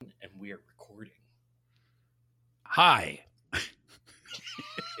Hi.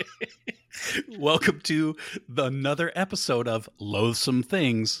 Welcome to another episode of Loathsome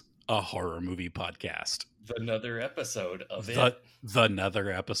Things, a horror movie podcast. Another episode of The it.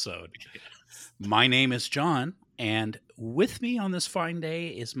 another episode. My name is John, and with me on this fine day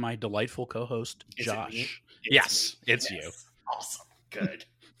is my delightful co-host, Is it me? Josh. It's Yes, me. it's you. Awesome. Good.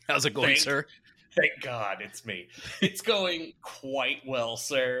 How's it going, sir? Thank God it's me. It's going quite well,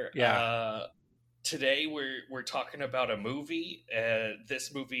 sir. Yeah. Today we're talking about a movie.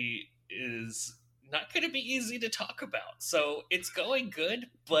 This movie is not going to be easy to talk about. So it's going good,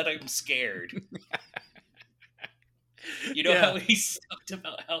 but I'm scared. You know how he's talked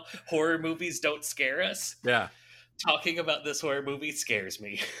about how horror movies don't scare us? Yeah. Talking about this horror movie scares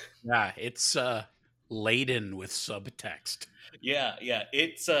me. Yeah, it's laden with subtext. Yeah.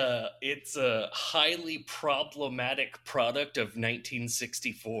 It's a highly problematic product of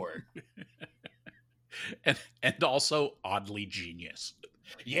 1964. and also oddly genius.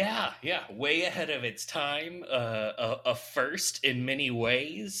 Yeah, way ahead of its time. A first in many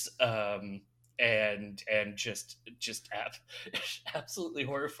ways. And just absolutely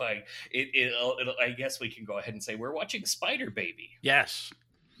horrifying. It'll, I guess we can go ahead and say we're watching Spider Baby. Yes.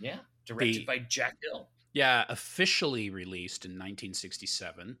 Yeah, directed by Jack Hill. Yeah, officially released in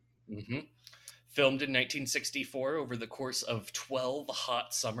 1967. Mm-hmm. Filmed in 1964 over the course of 12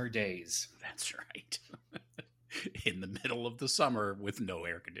 hot summer days. That's right. In the middle of the summer with no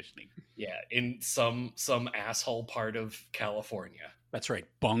air conditioning. Yeah, in some asshole part of California. That's right,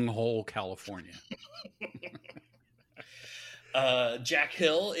 Bunghole, California. Jack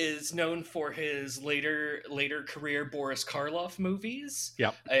Hill is known for his later career Boris Karloff movies,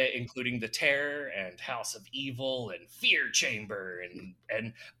 Yep. Including The Terror and House of Evil and Fear Chamber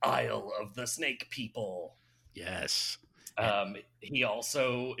and Isle of the Snake People. Yes. He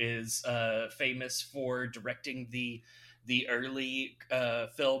also is famous for directing the early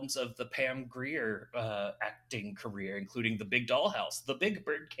films of the Pam Grier acting career, including The Big Dollhouse, The Big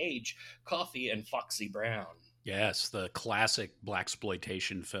Birdcage, Coffee, and Foxy Brown. Yes, the classic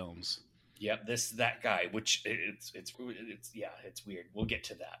blaxploitation films. Yep, that guy, which it's weird. We'll get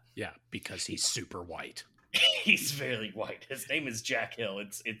to that. Yeah, because he's super white. He's very white. His name is Jack Hill.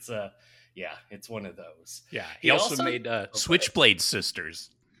 It's one of those. Yeah, he also made Switchblade Sisters.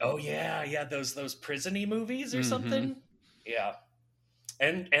 Oh yeah, those prison-y movies or something. Yeah,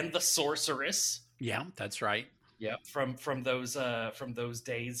 and The Sorceress. Yeah, that's right. Yeah, from those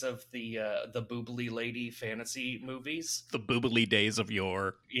days of the Boobly Lady fantasy movies. The boobly days of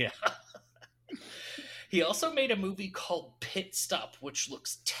yore. Yeah. He also made a movie called Pit Stop, which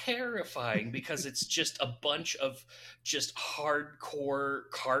looks terrifying because it's just a bunch of just hardcore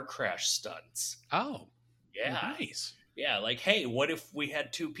car crash stunts. Oh, yeah, nice. Yeah, like, hey, what if we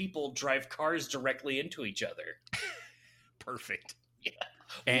had two people drive cars directly into each other? Perfect. Yeah,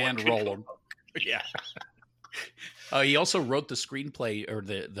 and roll them. Yeah. He also wrote the screenplay or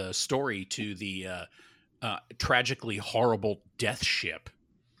the story to the tragically horrible Death Ship.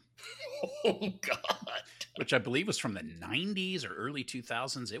 Oh, God. Which I believe was from the 90s or early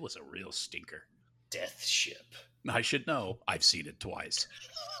 2000s. It was a real stinker. Death Ship. I should know. I've seen it twice.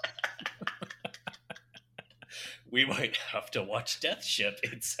 We might have to watch Death Ship.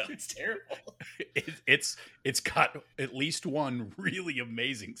 It sounds terrible. It's got at least one really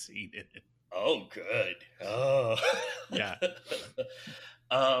amazing scene in it. Oh, good. Oh. Yeah.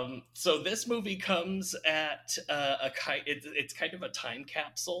 So this movie comes at it's kind of a time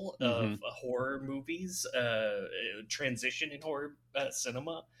capsule of horror movies, transition in horror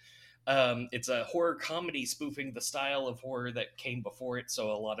cinema. It's a horror comedy spoofing the style of horror that came before it.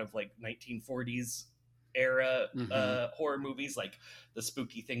 So a lot of like 1940s era horror movies, like The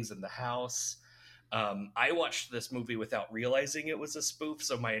Spooky Things in the House. I watched this movie without realizing it was a spoof,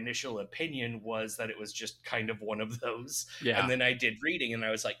 so my initial opinion was that it was just kind of one of those. Yeah. And then I did reading, and I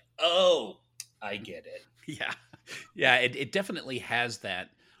was like, oh, I get it. Yeah. Yeah, it definitely has that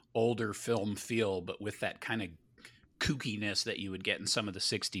older film feel, but with that kind of kookiness that you would get in some of the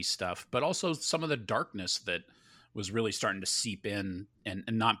 60s stuff, but also some of the darkness that was really starting to seep in and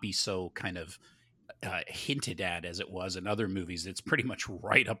not be so kind of hinted at as it was in other movies. It's pretty much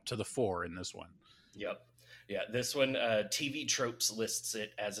right up to the fore in this one. Yep. Yeah, this one, TV Tropes lists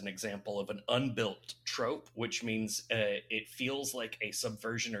it as an example of an unbuilt trope, which means it feels like a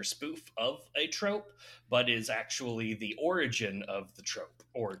subversion or spoof of a trope, but is actually the origin of the trope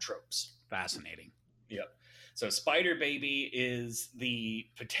or tropes. Fascinating. Yep. So Spider Baby is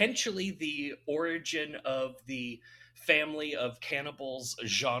potentially the origin of the family of cannibals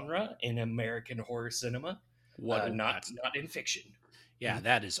genre in American horror cinema. Not in fiction. Yeah,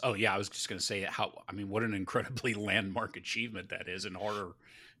 that is. Oh, yeah. I was just going to say how. I mean, what an incredibly landmark achievement that is in horror.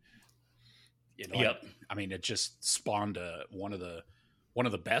 You know, Yep. I mean, it just spawned one of the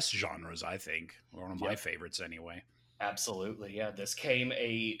best genres. I think one of my favorites, anyway. Absolutely, yeah.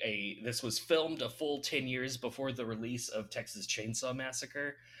 This was filmed a full 10 years before the release of Texas Chainsaw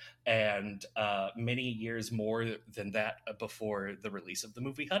Massacre, and many years more than that before the release of the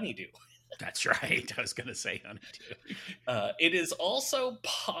movie Honeydew. That's right. I was going to say Honeydew. It is also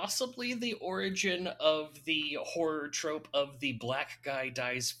possibly the origin of the horror trope of the black guy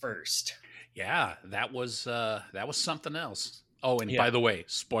dies first. Yeah, that was something else. Oh, and by the way,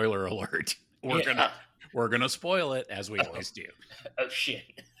 spoiler alert. We're gonna spoil it, as we always do. Oh shit,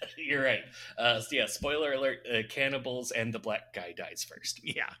 you're right. So yeah, spoiler alert: cannibals and the black guy dies first.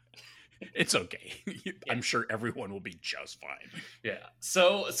 Yeah, it's okay. I'm sure everyone will be just fine. Yeah.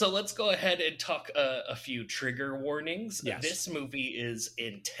 So let's go ahead and talk a few trigger warnings. Yes. This movie is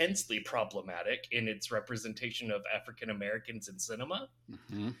intensely problematic in its representation of African Americans in cinema.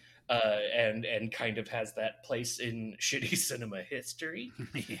 Mm-hmm. And kind of has that place in shitty cinema history.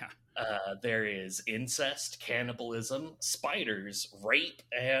 Yeah. There is incest, cannibalism, spiders, rape,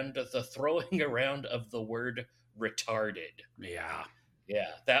 and the throwing around of the word retarded. Yeah.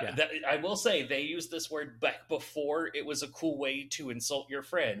 Yeah, that I will say they used this word back before it was a cool way to insult your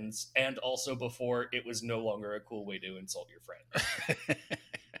friends, and also before it was no longer a cool way to insult your friends.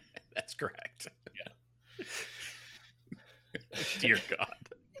 That's correct. Yeah. Dear God.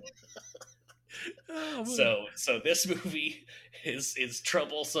 Oh, so this movie is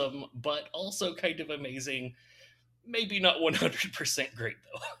troublesome, but also kind of amazing. Maybe not 100% great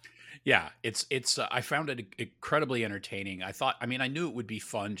though. Yeah, it's. I found it incredibly entertaining. I knew it would be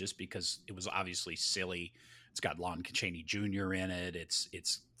fun just because it was obviously silly. It's got Lon Chaney Jr. in it.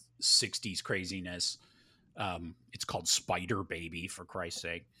 It's 60s craziness. It's called Spider Baby, for Christ's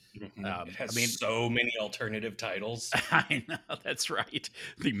sake. Mm-hmm. It has so many alternative titles. I know, that's right.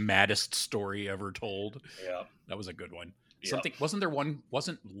 The maddest story ever told. Yeah, that was a good one. Something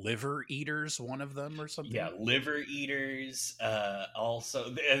wasn't Liver Eaters one of them or something? Yeah, Liver Eaters.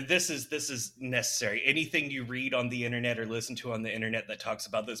 Also, this is necessary. Anything you read on the internet or listen to on the internet that talks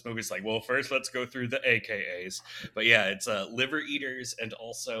about this movie is like, well, first let's go through the AKAs. But yeah, it's Liver Eaters and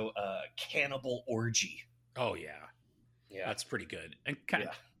also Cannibal Orgy. Oh yeah, that's pretty good and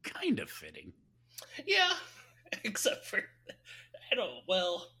kind of fitting. Yeah, except for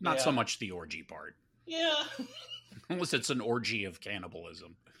not so much the orgy part. Yeah. Unless it's an orgy of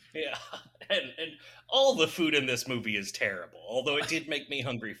cannibalism. Yeah, and all the food in this movie is terrible, although it did make me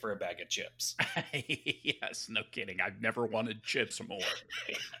hungry for a bag of chips. Yes, no kidding. I've never wanted chips more.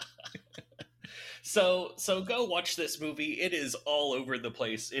 So go watch this movie. It is all over the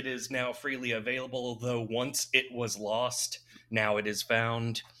place. It is now freely available, though once it was lost, now it is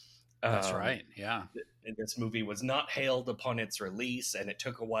found. That's right, yeah. This movie was not hailed upon its release, and it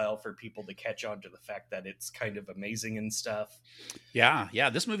took a while for people to catch on to the fact that it's kind of amazing and stuff. Yeah.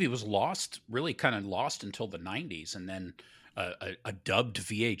 This movie was really kind of lost until the 90s, and then a dubbed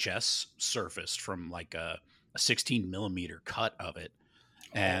VHS surfaced from like a 16 millimeter cut of it.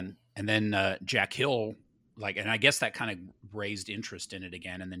 And then Jack Hill, and I guess that kind of raised interest in it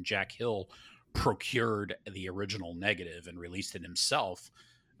again, and then Jack Hill procured the original negative and released it himself.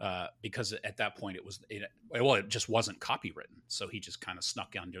 Because at that point it just wasn't copywritten, so he just kind of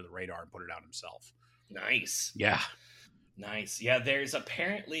snuck under the radar and put it out himself. Nice. Yeah. Nice. Yeah, there's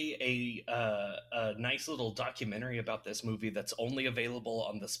apparently a nice little documentary about this movie that's only available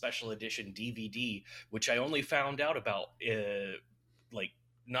on the special edition DVD, which I only found out about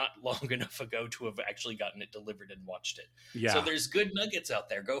not long enough ago to have actually gotten it delivered and watched it. Yeah. So there's good nuggets out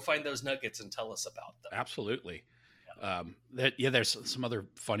there. Go find those nuggets and tell us about them. Absolutely. There's some other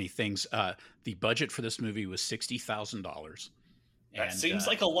funny things. The budget for this movie was $60,000. That seems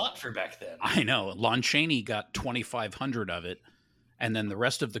like a lot for back then. I know. Lon Chaney got 2,500 of it, and then the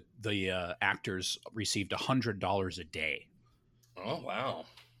rest of the actors received $100 a day. Oh wow!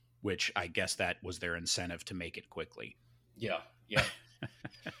 Which I guess that was their incentive to make it quickly. Yeah.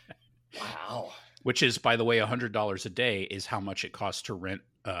 Wow. Which is, by the way, $100 a day is how much it costs to rent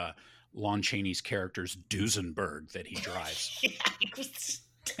Lon Chaney's character's Duesenberg that he drives. Yeah,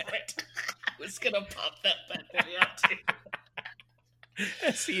 I was gonna pop that back out too.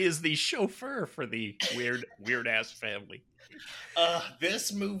 As he is the chauffeur for the weird ass family.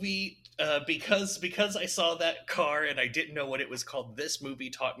 This movie because I saw that car and I didn't know what it was called. This movie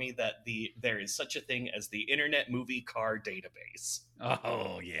taught me that there is such a thing as the Internet Movie Car Database.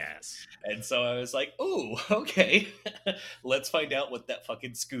 Oh, yes. And so I was like, "Oh, okay, let's find out what that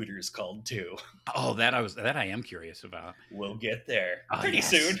fucking scooter is called too." Oh, that I am curious about. We'll get there Oh, pretty yes.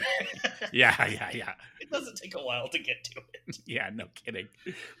 soon. Yeah. It doesn't take a while to get to it. Yeah, no kidding.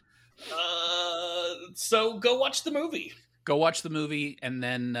 So go watch the movie. Go watch the movie and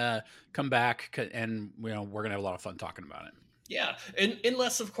then come back, and we're gonna have a lot of fun talking about it. Yeah, and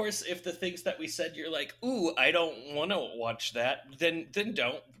unless, of course, if the things that we said you're like, "Ooh, I don't want to watch that," then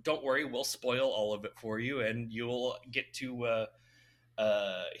don't worry. We'll spoil all of it for you, and you'll get to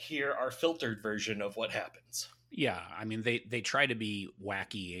hear our filtered version of what happens. Yeah, I mean they try to be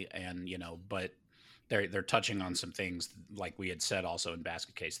wacky, and but they're touching on some things like we had said also in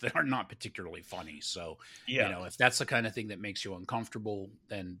Basket Case that are not particularly funny. So Yeah, if that's the kind of thing that makes you uncomfortable,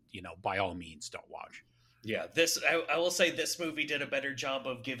 then by all means don't watch. yeah. I will say this movie did a better job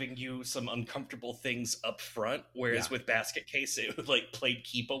of giving you some uncomfortable things up front, whereas Yeah. with Basket Case it like played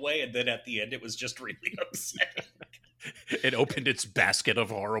keep away, and then at the end it was just really upsetting. It opened its basket of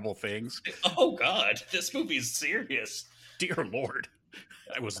horrible things. Oh God, this movie's serious. Dear Lord,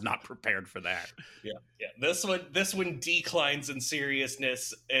 I was not prepared for that. Yeah. This one declines in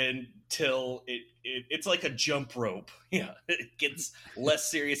seriousness until it's like a jump rope. Yeah, it gets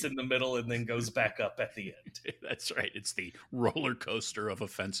less serious in the middle and then goes back up at the end. That's right. It's the roller coaster of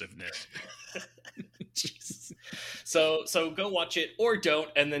offensiveness. Jesus. So go watch it or don't,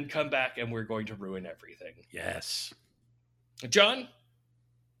 and then come back, and we're going to ruin everything. Yes. John,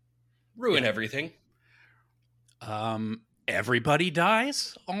 ruin everything. Everybody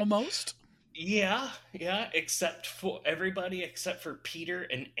dies almost. Yeah, except for everybody except for Peter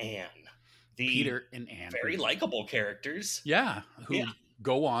and Anne. The Peter and Anne, very likable characters. yeah, who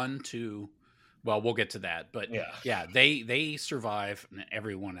go on to, well, we'll get to that, but Yeah. they survive, and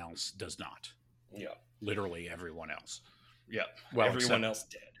everyone else does not. Yeah, Literally everyone else. yeah. Well, Everyone else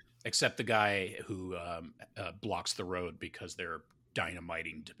dead. except the guy who blocks the road because they're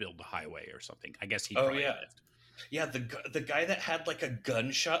dynamiting to build the highway or something. I guess he. Oh, probably yeah. lived. Yeah, the guy that had like a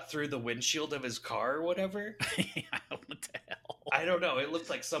gunshot through the windshield of his car or whatever. What the hell? I don't know. It looked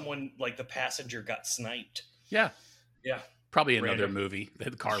like someone, like the passenger, got sniped. Yeah. Yeah. Probably another Random. movie.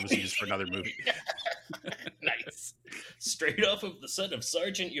 The car was used for another movie. Nice. Straight off of the set of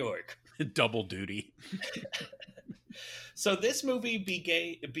Sergeant York. Double duty. So this movie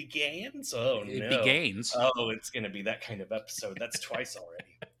begins. Oh It no. begins. Oh, it's gonna be that kind of episode. That's twice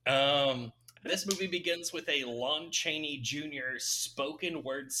already. This movie begins with a Lon Chaney Jr. spoken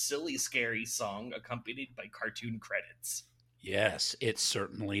word silly scary song accompanied by cartoon credits. Yes, it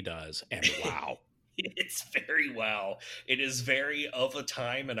certainly does. And wow. It's very wow. It is very of a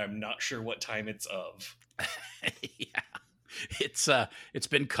time, and I'm not sure what time it's of. Yeah. It's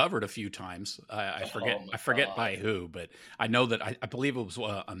been covered a few times. I forget Oh my I forget God. by who, but I know that I believe it was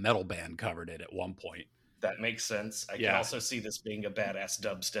a metal band covered it at one point. That makes sense. I can Yeah. also see this being a badass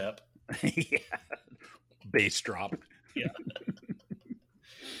dubstep. Yeah. Bass drop. Yeah.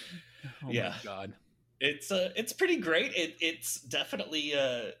 Oh Yeah. my God. It's pretty great. It's definitely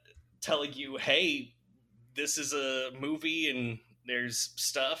telling you, hey, this is a movie and there's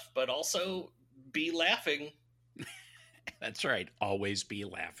stuff, but also be laughing. That's right. Always be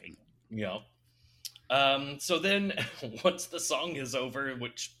laughing. You know. So then once the song is over,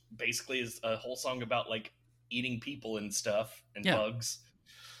 which basically is a whole song about like eating people and stuff and Yeah. bugs,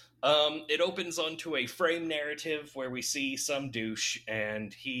 it opens onto a frame narrative where we see some douche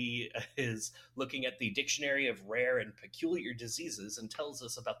and he is looking at the Dictionary of Rare and Peculiar Diseases and tells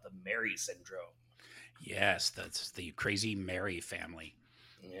us about the Mary syndrome. Yes, that's the Crazy Mary family.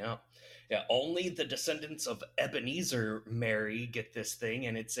 Yeah. Yeah, only the descendants of Ebenezer Mary get this thing,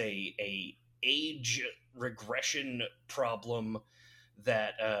 and it's a age regression problem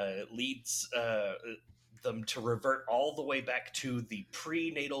that leads them to revert all the way back to the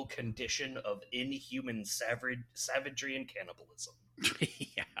prenatal condition of inhuman savagery and cannibalism.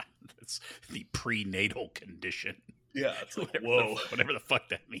 Yeah, that's the prenatal condition. Yeah, it's like, Whatever the fuck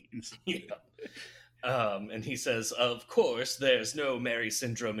that means. Yeah. And he says, of course, there's no Mary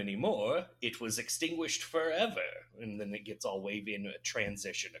syndrome anymore. It was extinguished forever. And then it gets all wavy and a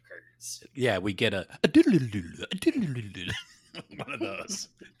transition occurs. Yeah, we get a one of those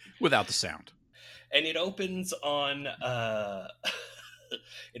without the sound. And it opens on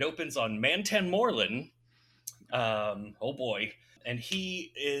Mantan Moreland. Oh boy. And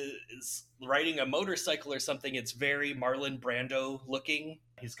he is riding a motorcycle or something. It's very Marlon Brando looking.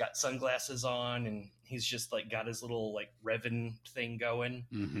 He's got sunglasses on and he's just like got his little like Revan thing going.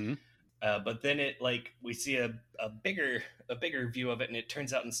 Mm-hmm. But then we see a bigger view of it, and it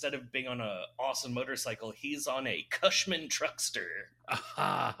turns out instead of being on a awesome motorcycle, he's on a Cushman truckster.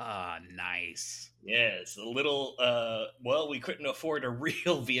 Ah, nice. Yes, a little. Well, we couldn't afford a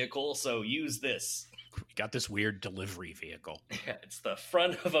real vehicle, so use this. We got this weird delivery vehicle. Yeah, it's the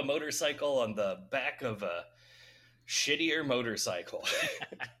front of a motorcycle on the back of a shittier motorcycle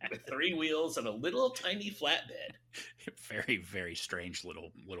with 3 wheels and a little tiny flatbed. Very, very strange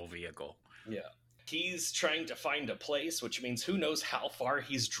little vehicle. Yeah. He's trying to find a place, which means who knows how far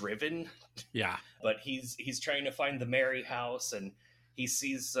he's driven. Yeah. But he's trying to find the Mary house, and he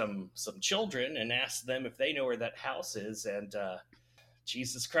sees some children and asks them if they know where that house is, and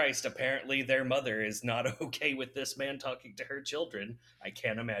Jesus Christ, apparently their mother is not okay with this man talking to her children. I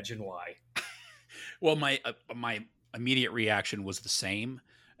can't imagine why. Well, my immediate reaction was the same,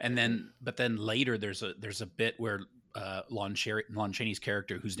 and then later there's a bit where Lon Chaney's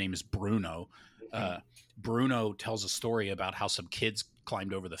character, whose name is Bruno, Bruno tells a story about how some kids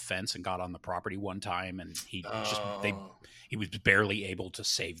climbed over the fence and got on the property one time, and he was barely able to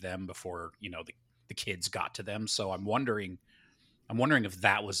save them before the kids got to them. So I'm wondering if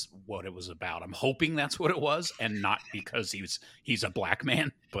that was what it was about. I'm hoping that's what it was, and not because he's a black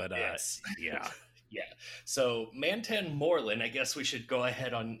man. But yes. Yeah. Yeah. So Mantan Moreland, I guess we should go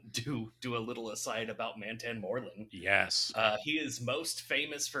ahead on do a little aside about Mantan Moreland. Yes. He is most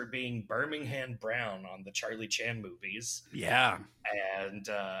famous for being Birmingham Brown on the Charlie Chan movies. Yeah. And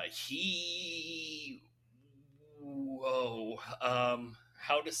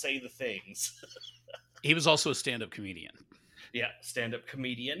how to say the things. He was also a stand-up comedian. Yeah, stand-up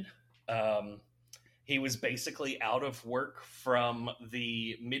comedian. He was basically out of work from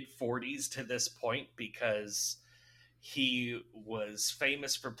the mid-40s to this point because he was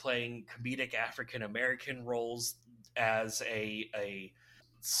famous for playing comedic African-American roles as a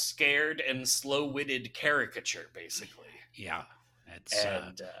scared and slow-witted caricature, basically. Yeah.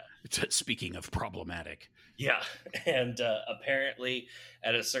 It's speaking of problematic. Yeah, and apparently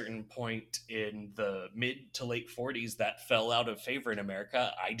at a certain point in the mid to late 40s, that fell out of favor in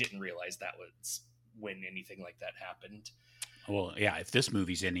America. I didn't realize that was when anything like that happened. Well, yeah, if this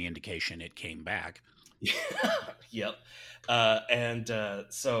movie's any indication, it came back. Yep.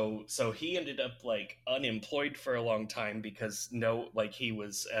 So he ended up unemployed for a long time because he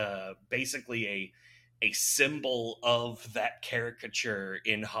was basically a symbol of that caricature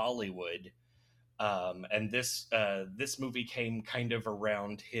in Hollywood. And this movie came kind of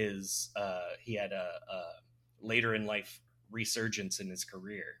around his he had a later in life resurgence in his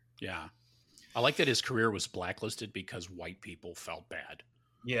career. Yeah. I like that his career was blacklisted because white people felt bad.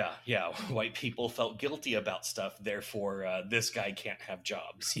 Yeah. White people felt guilty about stuff. Therefore, this guy can't have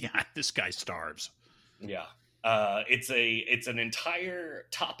jobs. Yeah, this guy starves. Yeah. It's an entire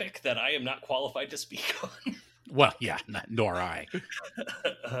topic that I am not qualified to speak on. Well, yeah, nor I.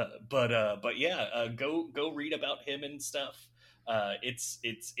 But yeah, go read about him and stuff.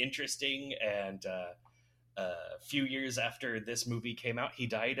 It's interesting, and a few years after this movie came out, he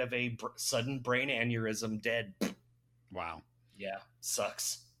died of a sudden brain aneurysm. Dead. Wow. Yeah,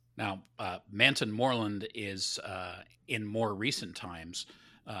 sucks. Now, Mantan Moreland is in more recent times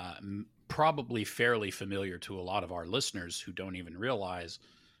probably fairly familiar to a lot of our listeners who don't even realize,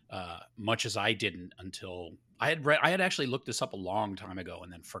 much as I didn't until I had actually looked this up a long time ago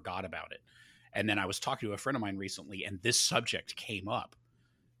and then forgot about it. And then I was talking to a friend of mine recently, and this subject came up,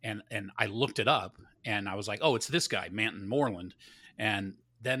 and I looked it up, and I was like, oh, it's this guy, Mantan Moreland. And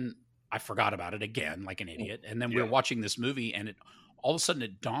then I forgot about it again, like an idiot. And then we were watching this movie, and all of a sudden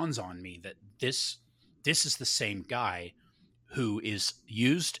it dawns on me that this is the same guy who is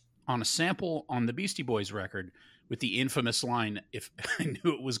used on a sample on the Beastie Boys record with the infamous line, "If I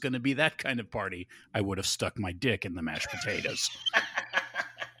knew it was going to be that kind of party, I would have stuck my dick in the mashed potatoes."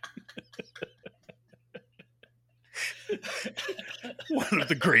 One of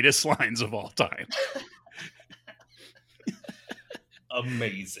the greatest lines of all time.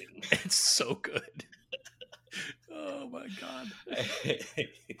 Amazing. It's so good. Oh my God.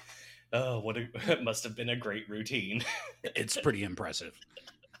 Oh, it must have been a great routine. It's pretty impressive.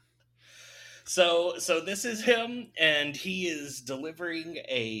 So this is him, and he is delivering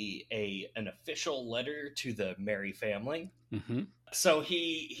an official letter to the Mary family. Mm-hmm. So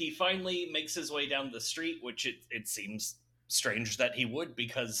he finally makes his way down the street, which it seems strange that he would,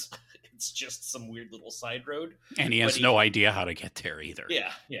 because it's just some weird little side road. And he has no idea how to get there either.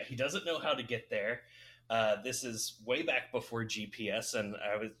 Yeah, he doesn't know how to get there. This is way back before GPS, and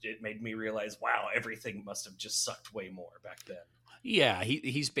it made me realize, wow, everything must have just sucked way more back then. Yeah,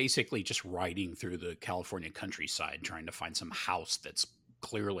 he's basically just riding through the California countryside trying to find some house that's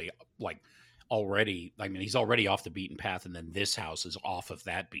clearly like already. I mean, he's already off the beaten path, and then this house is off of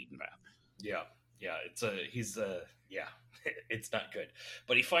that beaten path. Yeah, yeah. Yeah. It's not good.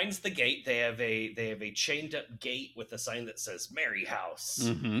 But he finds the gate. They have a chained up gate with a sign that says "Mary House."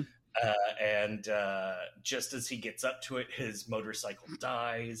 Mm-hmm. And just as he gets up to it, his motorcycle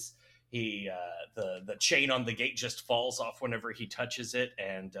dies. The chain on the gate just falls off whenever he touches it,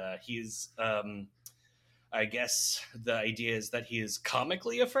 and he's I guess the idea is that he is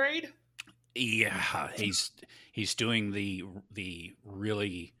comically afraid. Yeah, he's doing the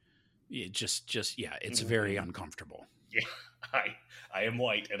really yeah, it's very uncomfortable. Yeah, I am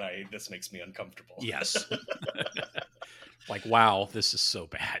white, and this makes me uncomfortable. Yes. Like, wow, this is so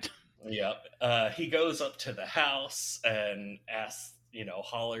bad. Yeah. He goes up to the house and asks,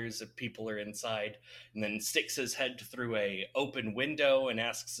 hollers if people are inside, and then sticks his head through a open window and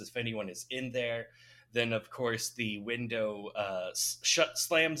asks if anyone is in there. Then, of course, the window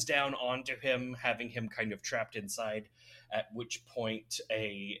slams down onto him, having him kind of trapped inside, at which point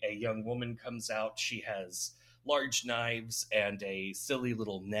a young woman comes out. She has large knives and a silly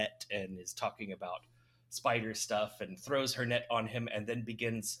little net and is talking about spider stuff and throws her net on him and then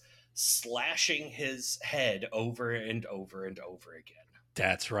begins slashing his head over and over and over again.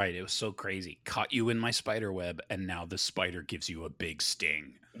 That's right. It was so crazy. Caught you in my spider web, and now the spider gives you a big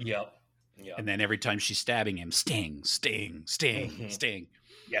sting. Yep. And then every time she's stabbing him, sting, sting, sting, sting.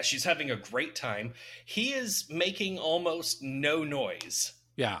 Yeah, she's having a great time. He is making almost no noise.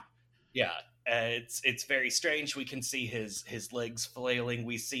 Yeah. Yeah. It's very strange. We can see his legs flailing.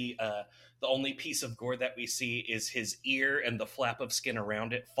 We see the only piece of gore that we see is his ear, and the flap of skin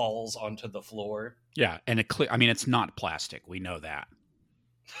around it falls onto the floor. Yeah, and it's not plastic. We know that.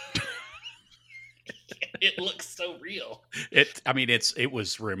 It looks so real. It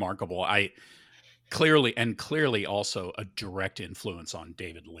was remarkable. Clearly also a direct influence on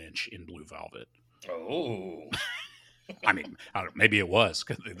David Lynch in Blue Velvet. Oh. I mean, I don't, maybe it was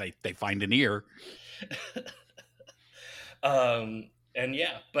because they find an ear. And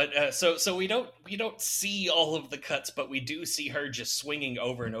yeah, but so we don't see all of the cuts, but we do see her just swinging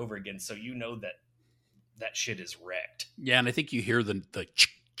over and over again. So that shit is wrecked. Yeah, and I think you hear the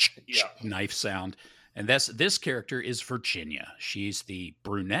knife sound. And this character is Virginia. She's the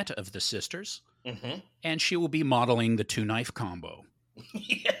brunette of the sisters, and she will be modeling the 2-knife combo.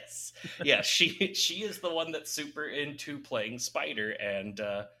 Yes, yeah. She is the one that's super into playing spider and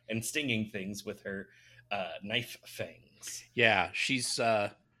stinging things with her knife fangs. Yeah, she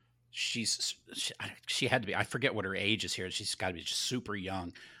had to be. I forget what her age is here. She's got to be just super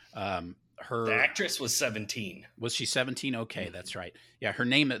young. The actress was 17. Was she 17? Okay, that's right. Yeah,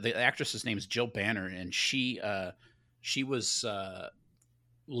 the actress's name is Jill Banner, and she was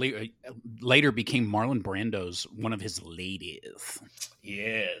later became Marlon Brando's one of his ladies.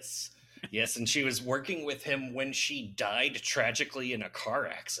 Yes, and she was working with him when she died tragically in a car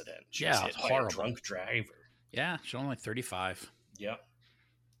accident. She was hit by a drunk driver. Yeah, she's only 35. Yeah.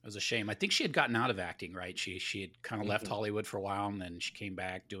 It was a shame. I think she had gotten out of acting, right? She had kind of left Hollywood for a while, and then she came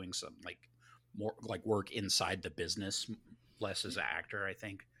back doing some more work inside the business, less as an actor, I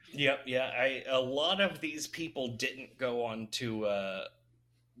think. Yep, yeah. A lot of these people didn't go on to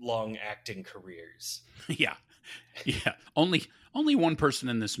long acting careers. Yeah. Only one person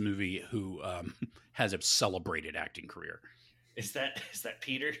in this movie who has a celebrated acting career. Is that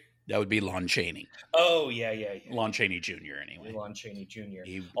Peter? That would be Lon Chaney. Oh, yeah. Lon Chaney Jr. Anyway. Lon Chaney Jr.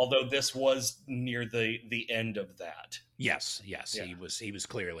 Although this was near the end of that. Yes. Yeah. He was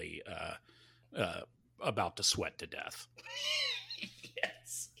clearly about to sweat to death.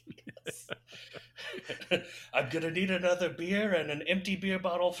 Yes. I'm gonna need another beer and an empty beer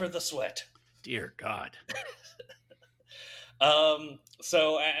bottle for the sweat. Dear God.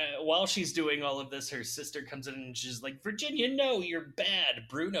 So while she's doing all of this, her sister comes in and she's like, Virginia, no, you're bad.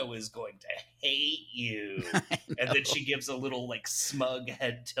 Bruno is going to hate you. And then she gives a little smug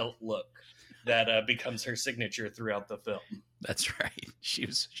head tilt look that becomes her signature throughout the film. That's right.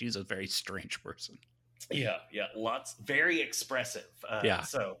 She's a very strange person. Yeah. Very expressive. Yeah.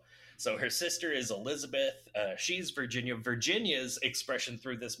 So her sister is Elizabeth. She's Virginia. Virginia's expression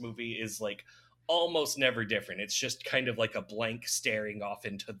through this movie is almost never different. It's just kind of like a blank staring off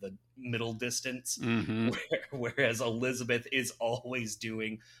into the middle distance, whereas Elizabeth is always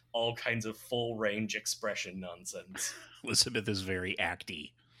doing all kinds of full range expression nonsense. Elizabeth is very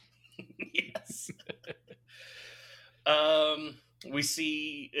acty. Yes. We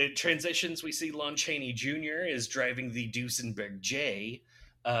see transitions. We see Lon Chaney Jr. is driving the Duesenberg J.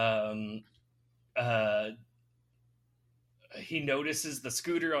 he notices the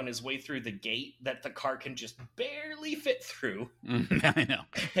scooter on his way through the gate that the car can just barely fit through. I know.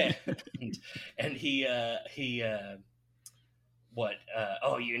 and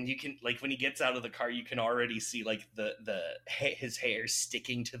you can, like, when he gets out of the car, you can already see like his hair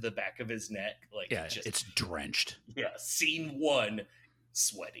sticking to the back of his neck, like, yeah, it's drenched. Yeah, scene 1,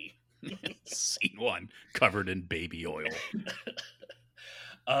 sweaty. Scene 1, covered in baby oil.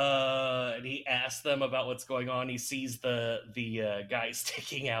 And he asks them about what's going on. He sees the guy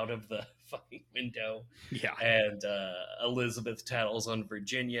sticking out of the fucking window. Yeah. And Elizabeth tattles on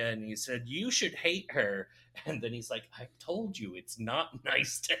Virginia, and he said, "You should hate her." And then he's like, "I told you, it's not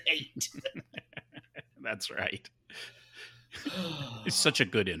nice to hate." That's right. He's such a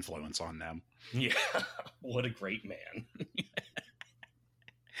good influence on them. Yeah. What a great man.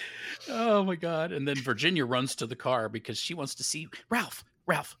 Oh my God. And then Virginia runs to the car because she wants to see Ralph.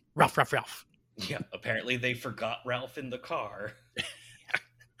 Yeah, apparently they forgot Ralph in the car.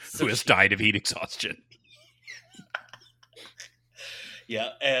 Who has died of heat exhaustion. Yeah,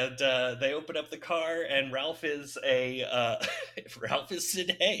 and they open up the car, and Ralph is Sid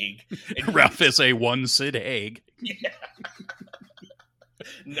Haig. Ralph is a one Sid Haig. Yeah.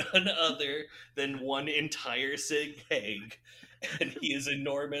 None other than one entire Sid Haig. And he is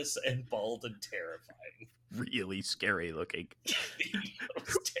enormous and bald and terrifying. Really scary looking. He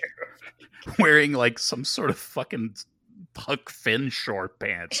was terrifying. Wearing like some sort of fucking Huck Finn short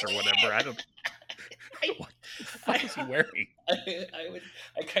pants or whatever. I don't. What the fuck is he wearing?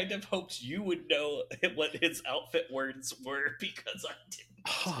 I kind of hoped you would know what his outfit words were, because I didn't.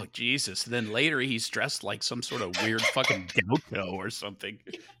 Oh Jesus! Then later he's dressed like some sort of weird fucking gaucho or something.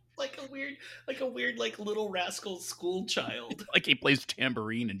 Like a weird Little Rascal school child. Like he plays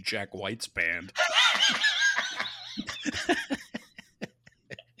tambourine in Jack White's band.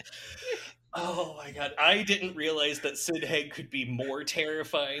 Oh my God. I didn't realize that Sid Haig could be more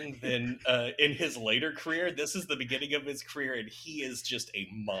terrifying than in his later career. This is the beginning of his career, and he is just a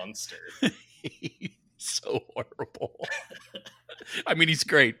monster. He's so horrible. I mean, he's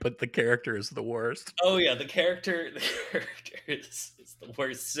great, but the character is the worst. Oh yeah, the character is the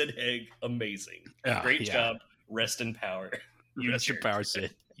worst. Sid Haig, amazing. Great job. Rest in power. Rest in power,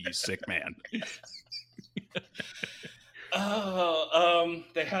 Sid. You sick man.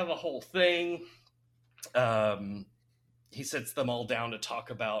 They have a whole thing. He sits them all down to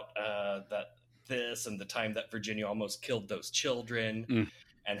talk about this and the time that Virginia almost killed those children,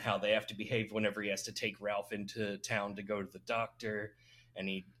 and how they have to behave whenever he has to take Ralph into town to go to the doctor. And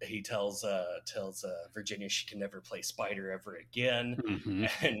he tells Virginia she can never play Spider ever again. Mm-hmm.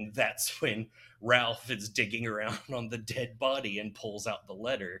 And that's when Ralph is digging around on the dead body and pulls out the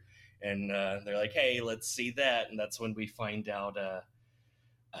letter. And they're like, "Hey, let's see that." And that's when we find out,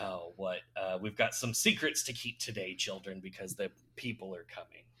 we've got some secrets to keep today, children, because the people are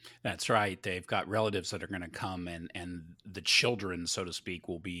coming. That's right. They've got relatives that are going to come, and the children, so to speak,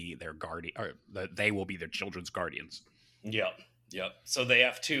 will be their guardian, or they will be their children's guardians. Yep. So they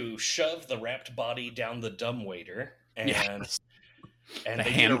have to shove the wrapped body down the dumbwaiter, and the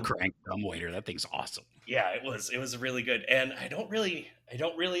hand crank dumbwaiter. That thing's awesome. Yeah, it was really good, and I don't really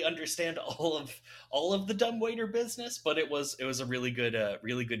understand all of the dumbwaiter business, but it was a really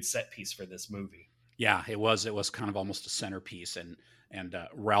good set piece for this movie. Yeah, it was kind of almost a centerpiece, and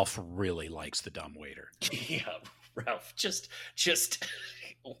Ralph really likes the dumbwaiter. Yeah, Ralph just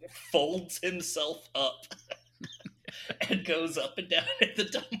folds himself up and goes up and down in the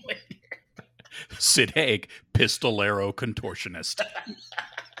dumbwaiter. Sid Haig, pistolero contortionist.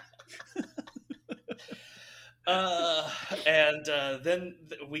 Then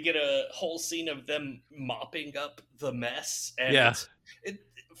we get a whole scene of them mopping up the mess. And yeah.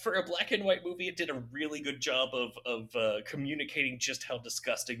 For a black and white movie, it did a really good job of communicating just how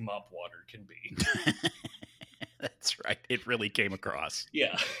disgusting mop water can be. That's right. It really came across.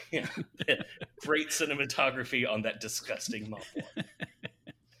 Yeah. Great cinematography on that disgusting mop water.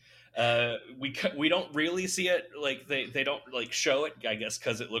 We don't really see it, like they don't like show it, I guess,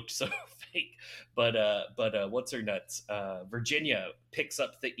 because it looked so fake. But what's her nuts? Virginia picks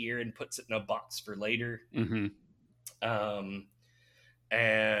up the ear and puts it in a box for later. Mm-hmm.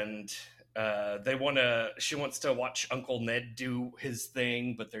 She wants to watch Uncle Ned do his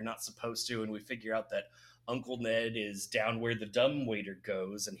thing, but they're not supposed to, and we figure out that Uncle Ned is down where the dumbwaiter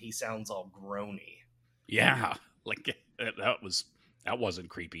goes, and he sounds all groany. Yeah, like that wasn't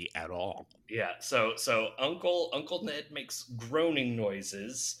creepy at all. Yeah, so Uncle Ned makes groaning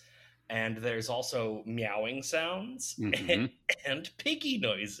noises, And there's also meowing sounds Mm-hmm. and piggy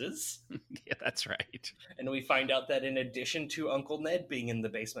noises. Yeah, that's right. And we find out that in addition to Uncle Ned being in the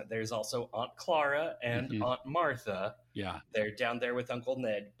basement, there's also Aunt Clara and Mm-hmm. Aunt Martha. Yeah. They're down there with Uncle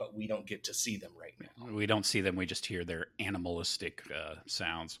Ned, but we don't get to see them right now. We don't see them. We just hear their animalistic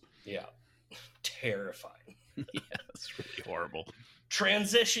sounds. Yeah. Terrifying. Yeah, that's really horrible.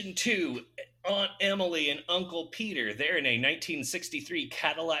 Transition to Aunt Emily and Uncle Peter. They're in a 1963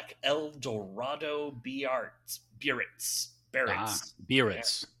 Cadillac Eldorado Biarritz. Biarritz. Biarritz.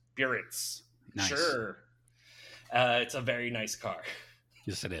 Nice. Sure. It's a very nice car.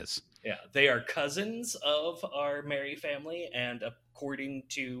 Yes, it is. Yeah, they are cousins of our Mary family, and according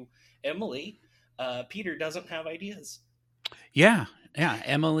to Emily, Peter doesn't have ideas. Yeah.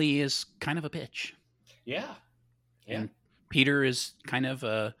 Emily is kind of a bitch. Yeah. And Peter is kind of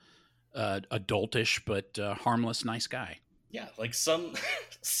a adultish but harmless, nice guy. Yeah, like some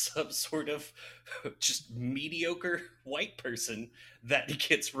sort of just mediocre white person that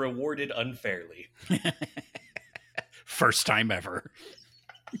gets rewarded unfairly. First time ever.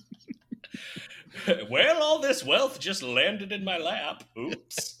 Well, all this wealth just landed in my lap.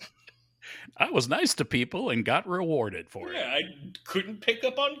 Oops. I was nice to people and got rewarded for it. I couldn't pick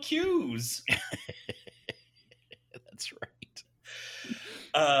up on cues. That's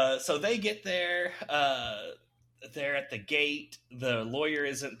right. So they get there. They're at the gate. The lawyer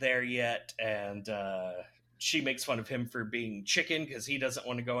isn't there yet, and she makes fun of him for being chicken because he doesn't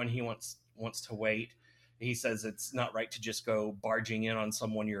want to go and he wants to wait. He says it's not right to just go barging in on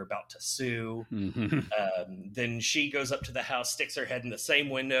someone you're about to sue. Mm-hmm. Then she goes up to the house, sticks her head in the same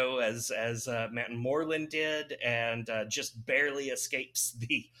window as Matt and Moreland did, and just barely escapes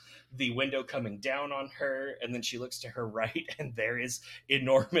the window coming down on her. And then she looks to her right, and there is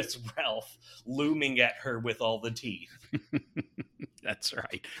enormous Ralph looming at her with all the teeth. That's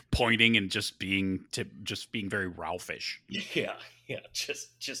right. Pointing and just being very Ralphish. Yeah,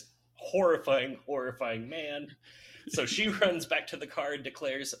 just horrifying man. So she runs back to the car and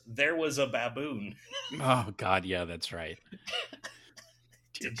declares there was a baboon. Oh God, yeah, that's right.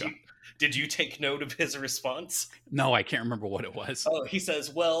 Did you take note of his response? No, I can't remember what it was. Oh, he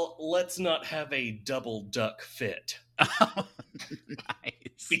says, well, let's not have a double duck fit. Oh,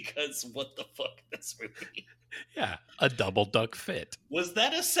 nice. Because what the fuck, this movie? Yeah, a double duck fit. Was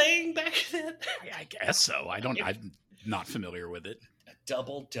that a saying back then? I guess so. I'm not familiar with it. A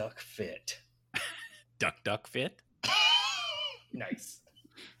double duck fit. Duck fit? Nice.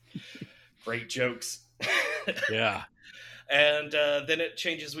 Great jokes. Yeah. And then it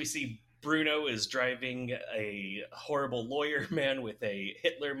changes. We see Bruno is driving a horrible lawyer man with a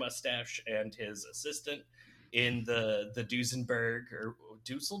Hitler mustache and his assistant in the Duesenberg or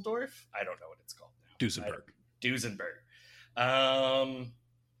Dusseldorf. I don't know what it's called now. Duesenberg.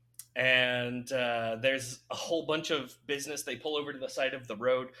 And there's a whole bunch of business. They pull over to the side of the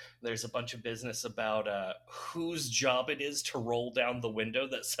road. There's a bunch of business about whose job it is to roll down the window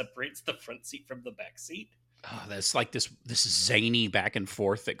that separates the front seat from the back seat. Oh, that's like this zany back and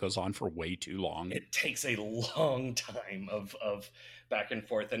forth that goes on for way too long. It takes a long time of back and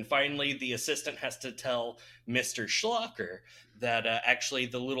forth. And finally, the assistant has to tell Mr. Schlocker that actually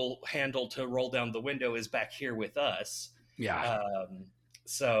the little handle to roll down the window is back here with us. Yeah.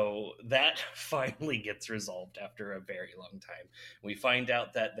 So that finally gets resolved after a very long time. We find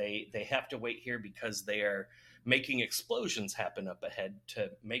out that they have to wait here because they are making explosions happen up ahead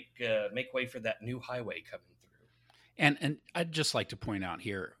to make way for that new highway coming through. And I'd just like to point out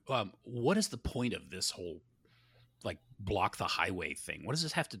here, what is the point of this whole like block the highway thing? What does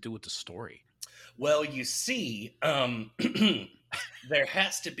this have to do with the story? Well, you see, there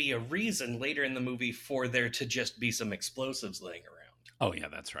has to be a reason later in the movie for there to just be some explosives laying around. Oh yeah,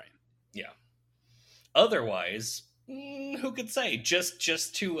 that's right. Yeah. Otherwise, who could say?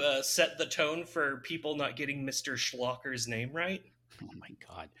 Just to set the tone for people not getting Mr. Schlocker's name right? Oh my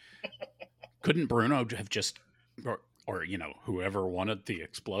God. Couldn't Bruno have just, or whoever wanted the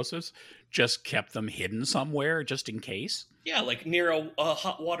explosives, just kept them hidden somewhere just in case? Yeah, like near a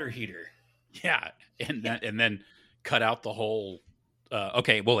hot water heater. Yeah, and then cut out the whole.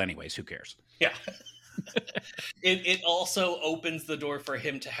 Okay, well, anyways, who cares? Yeah. It also opens the door for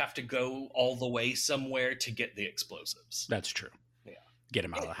him to have to go all the way somewhere to get the explosives. That's true. Yeah. Get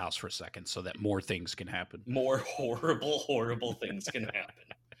him out of the house for a second so that more things can happen. More horrible things can happen.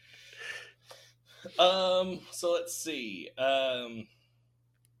 So let's see.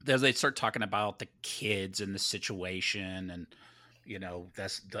 As they start talking about the kids and the situation, and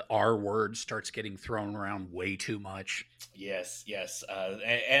that's the R word starts getting thrown around way too much. Yes,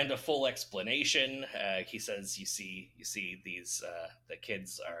 and a full explanation. He says, "You see, these the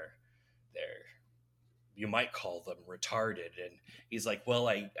kids are you might call them retarded. And he's like, well,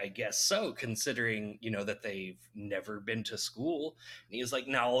 I guess so, considering, that they've never been to school. And he's like,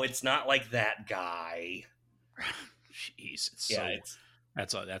 no, it's not like that, guy. Jeez,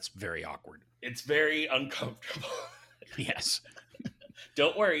 that's very awkward. It's very uncomfortable. Yes.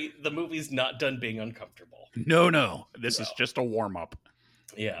 Don't worry, the movie's not done being uncomfortable. No. This is just a warm-up.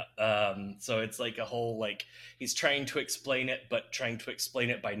 Yeah. So it's like a whole, like, he's trying to explain it, but trying to explain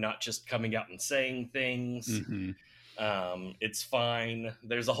it by not just coming out and saying things. Mm-hmm. It's fine.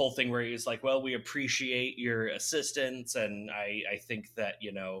 There's a whole thing where he's like, well, we appreciate your assistance, and I think that,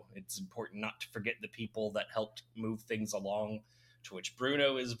 it's important not to forget the people that helped move things along, to which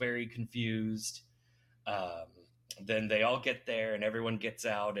Bruno is very confused. Then they all get there, and everyone gets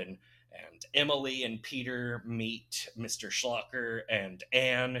out, and Emily and Peter meet Mr. Schlocker and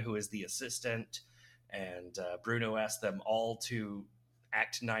Anne, who is the assistant, and Bruno asks them all to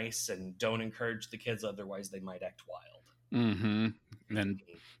act nice and don't encourage the kids, otherwise they might act wild. Mm-hmm. And then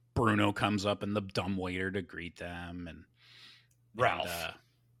Bruno comes up in the dumbwaiter to greet them, and Ralph.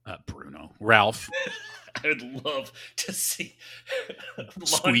 Ralph. I would love to see Lon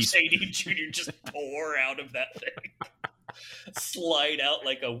Squeeze. Chaney Jr. just pour out of that thing. Slide out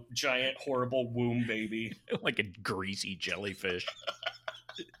like a giant, horrible womb baby. Like a greasy jellyfish.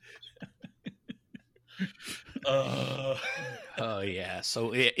 Yeah.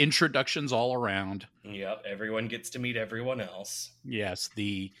 So introductions all around. Yep. Everyone gets to meet everyone else. Yes.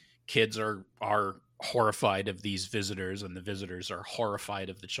 The kids are horrified of these visitors, and the visitors are horrified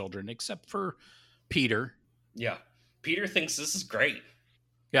of the children, except for Peter. Yeah. Peter thinks this is great.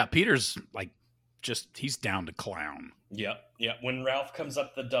 Yeah. Peter's he's down to clown. Yep. When Ralph comes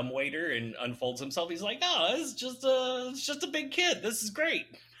up the dumbwaiter and unfolds himself, he's like, "Oh, it's just a big kid. This is great.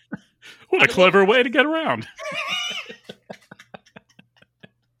 What a clever way to get around."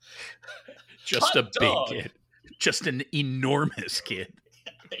 Just a big kid. Just an enormous kid.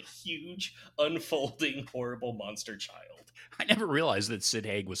 A huge, unfolding, horrible monster child. I never realized that Sid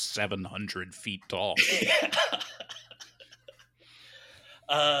Haig was 700 feet tall.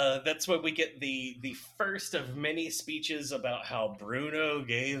 That's when we get the first of many speeches about how Bruno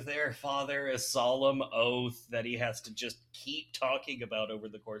gave their father a solemn oath that he has to just keep talking about over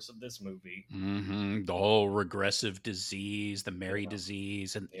the course of this movie. Mm-hmm. The whole regressive disease, the Mary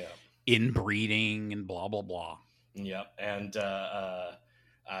disease, and inbreeding, and blah, blah, blah. Yep. And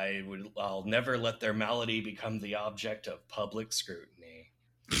I'll never let their malady become the object of public scrutiny.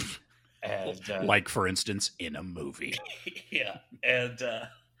 And like, for instance, in a movie. Yeah. And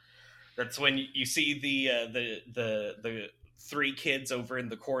that's when you see the three kids over in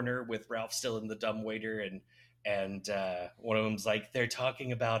the corner with Ralph still in the dumbwaiter, and one of them's like, "They're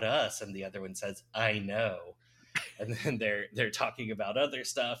talking about us," and the other one says, "I know." And then they're talking about other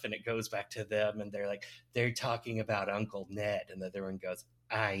stuff, and it goes back to them, and they're like, "They're talking about Uncle Ned," and the other one goes,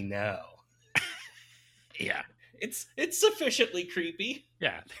 "I know." Yeah. It's sufficiently creepy.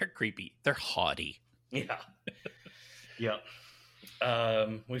 Yeah, they're creepy. They're haughty. Yeah. Yep.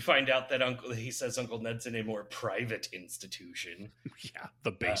 We find out that he says Uncle Ned's in a more private institution. Yeah, the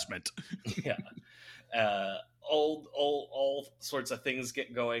basement. Yeah. All sorts of things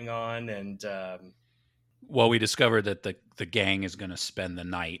get going on, and well, we discover that the gang is going to spend the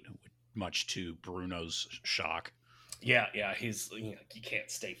night, much to Bruno's shock. Yeah, he's, you can't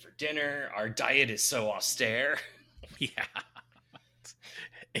stay for dinner. Our diet is so austere. Yeah.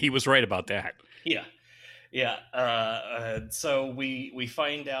 He was right about that. Yeah. So we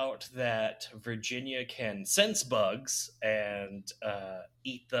find out that Virginia can sense bugs and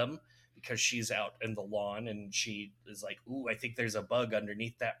eat them because she's out in the lawn, and she is like, "Ooh, I think there's a bug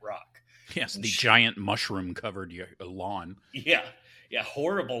underneath that rock." Yes, and the giant mushroom-covered lawn. Yeah,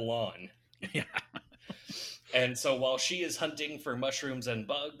 horrible lawn. Yeah. And so while she is hunting for mushrooms and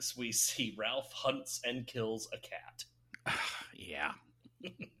bugs, we see Ralph hunts and kills a cat. Yeah.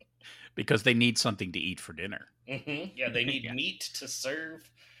 Because they need something to eat for dinner. Mm-hmm. Yeah, they need meat to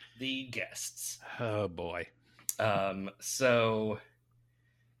serve the guests. Oh, boy. So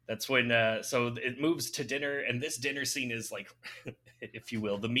that's when, so it moves to dinner, and this dinner scene is like, if you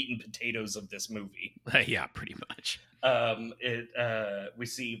will, the meat and potatoes of this movie. Yeah, pretty much. We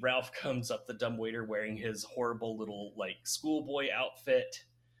see Ralph comes up the dumbwaiter wearing his horrible little, like, schoolboy outfit.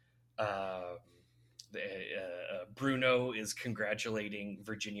 Bruno is congratulating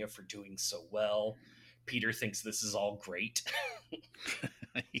Virginia for doing so well. Peter thinks this is all great.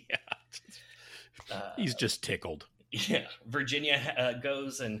 Yeah. He's just tickled. Yeah. Virginia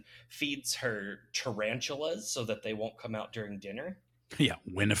goes and feeds her tarantulas so that they won't come out during dinner. Yeah.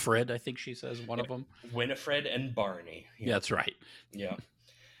 Winifred, I think she says, one of them. Winifred and Barney. Yeah, that's right. Yeah.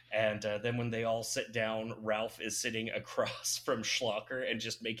 And then when they all sit down, Ralph is sitting across from Schlocker and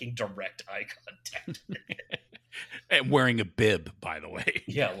just making direct eye contact. And wearing a bib, by the way.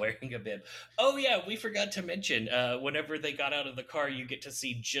 Yeah, wearing a bib. Oh, yeah, we forgot to mention, whenever they got out of the car, you get to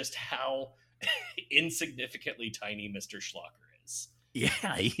see just how insignificantly tiny Mr. Schlocker is.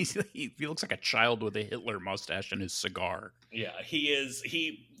 Yeah, he looks like a child with a Hitler mustache and his cigar. Yeah,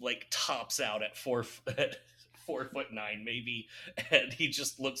 he like tops out at 4'9" maybe, and he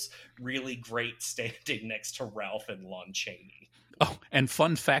just looks really great standing next to Ralph and Lon Chaney. Oh, and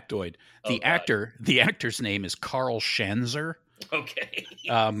fun factoid: the actor's name is Carl Schanzer. Okay,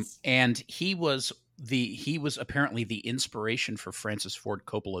 and he was apparently the inspiration for Francis Ford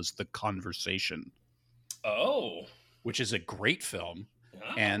Coppola's The Conversation. Oh, which is a great film,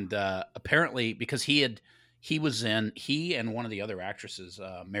 and apparently because he and one of the other actresses,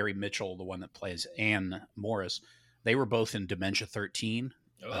 Mary Mitchell, the one that plays Anne Morris, they were both in Dementia 13.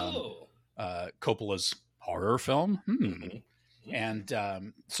 Coppola's horror film. Mm-hmm.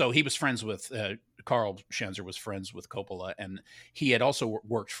 And so he was friends with Carl Schanzer was friends with Coppola, and he had also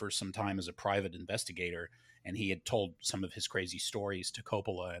worked for some time as a private investigator, and he had told some of his crazy stories to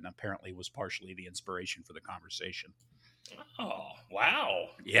Coppola, and apparently was partially the inspiration for The Conversation. Oh, wow.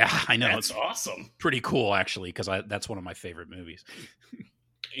 Yeah, I know. That's awesome. Pretty cool, actually, because that's one of my favorite movies.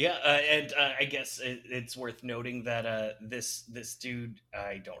 Yeah, and I guess it's worth noting that this dude,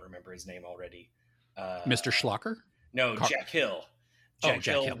 I don't remember his name already. Mr. Schlocker? No, Jack Hill. Jack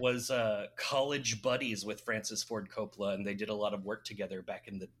Hill was college buddies with Francis Ford Coppola, and they did a lot of work together back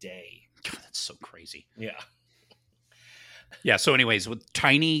in the day. God, that's so crazy. Yeah. Yeah, so anyways, with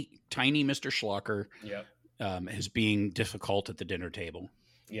tiny Mr. Schlocker is being difficult at the dinner table.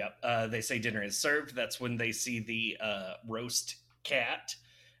 Yep. They say dinner is served. That's when they see the roast cat.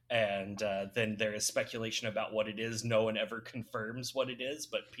 And then there is speculation about what it is. No one ever confirms what it is,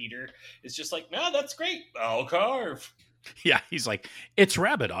 but Peter is just like, no, that's great. I'll carve. Yeah, he's like, it's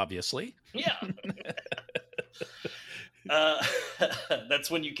rabbit, obviously. Yeah. That's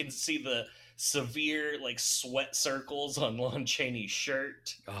when you can see the severe like sweat circles on Lon Chaney's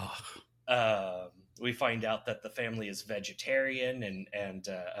shirt. We find out that the family is vegetarian, and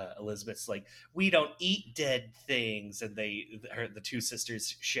Elizabeth's like, we don't eat dead things, and the two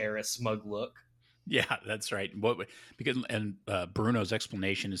sisters share a smug look. Yeah, that's right. Because Bruno's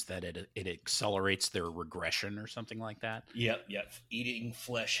explanation is that it accelerates their regression or something like that. Yep. Eating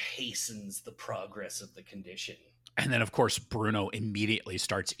flesh hastens the progress of the condition. And then, of course, Bruno immediately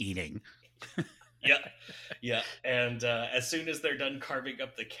starts eating. Yeah. And as soon as they're done carving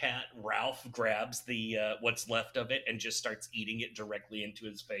up the cat, Ralph grabs the what's left of it and just starts eating it directly into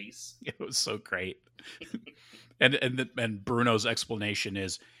his face. It was so great. and Bruno's explanation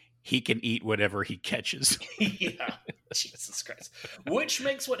is he can eat whatever he catches. Yeah, Jesus Christ. Which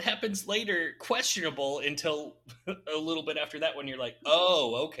makes what happens later questionable until a little bit after that, when you're like,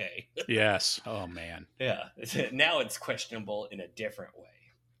 oh, okay. Yes. Oh, man. Yeah. Now it's questionable in a different way.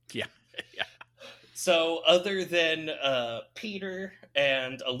 Yeah. So other than Peter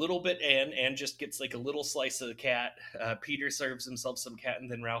and a little bit Anne just gets like a little slice of the cat. Peter serves himself some cat, and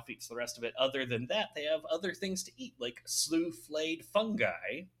then Ralph eats the rest of it. Other than that, they have other things to eat, like souffled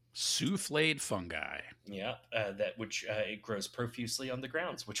fungi. Souffled fungi. Yeah, it grows profusely on the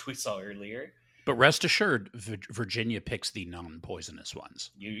grounds, which we saw earlier. But rest assured, Virginia picks the non-poisonous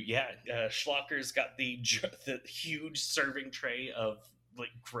ones. Schlocker's got the huge serving tray of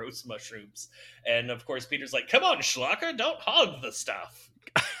like gross mushrooms, and of course Peter's like, come on, Schlocker, don't hog the stuff.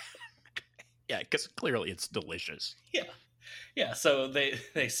 Yeah, because clearly it's delicious. Yeah, so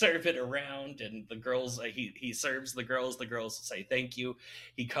they serve it around, and the girls, he serves the girls say thank you.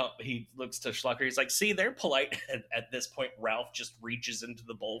 He looks to Schlocker, he's like, see, they're polite. At this point, Ralph just reaches into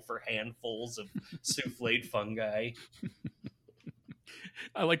the bowl for handfuls of souffled fungi.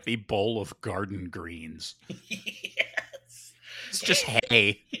 I like the bowl of garden greens. Yes. It's just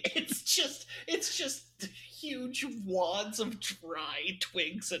hay. It's just huge wads of dry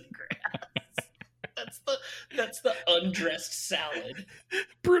twigs and grass. That's the undressed salad.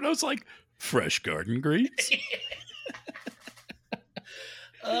 Bruno's like, fresh garden greens?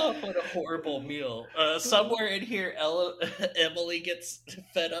 Oh, what a horrible meal. Somewhere in here, Emily gets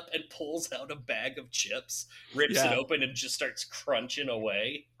fed up and pulls out a bag of chips, rips it open, and just starts crunching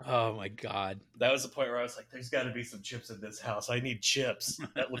away. Oh, my God. That was the point where I was like, there's got to be some chips in this house. I need chips.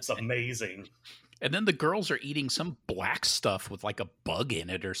 That looks amazing. And then the girls are eating some black stuff with like a bug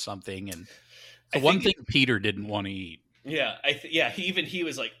in it or something. And the one thing Peter didn't want to eat. Yeah, he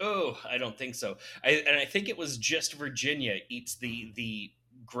was like, oh, I don't think so. I think it was just Virginia eats the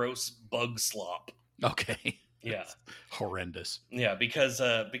gross bug slop. Okay. Yeah. Horrendous. Yeah, because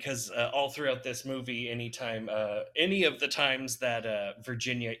all throughout this movie, anytime any of the times that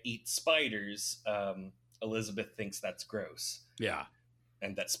Virginia eats spiders, Elizabeth thinks that's gross Yeah.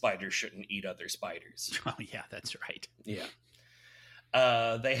 and that spiders shouldn't eat other spiders. Oh, yeah, that's right. Yeah.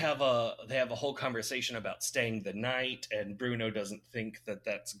 They have a whole conversation about staying the night, and Bruno doesn't think that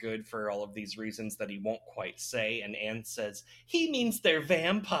that's good for all of these reasons that he won't quite say. And Anne says he means they're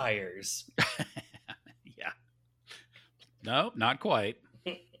vampires. Yeah. No, not quite.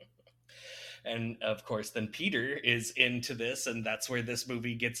 And of course, then Peter is into this, and that's where this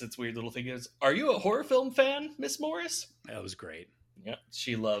movie gets its weird little thing. Is, are you a horror film fan, Miss Morris? That was great. Yeah,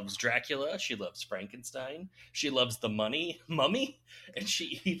 she loves Dracula. She loves Frankenstein. She loves the Mummy, and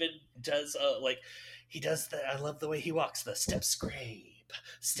she even does he does the. I love the way he walks, the step scrape.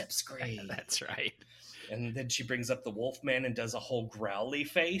 That's right. And then she brings up the Wolfman and does a whole growly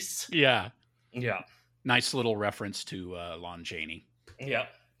face. Yeah. Yeah. Nice little reference to Lon Chaney. Yep.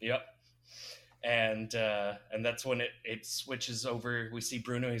 And that's when it switches over. We see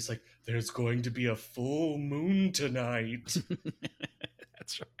Bruno. He's like, "There's going to be a full moon tonight."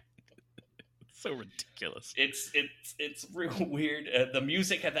 That's right. It's so ridiculous. It's real weird. The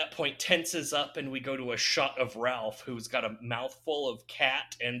music at that point tenses up, and we go to a shot of Ralph, who's got a mouthful of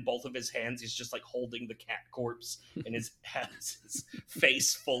cat, and both of his hands he's just like holding the cat corpse, and has his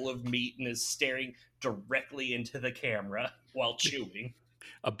face full of meat, and is staring directly into the camera while chewing.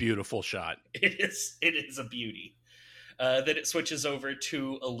 A beautiful shot. It is a beauty. Then it switches over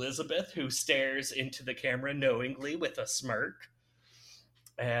to Elizabeth, who stares into the camera knowingly with a smirk.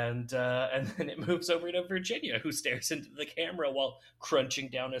 And then it moves over to Virginia, who stares into the camera while crunching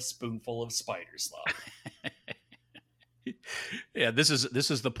down a spoonful of spider slop. Yeah, this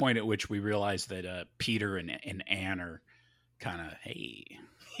is the point at which we realize that Peter and Anne are kind of, hey.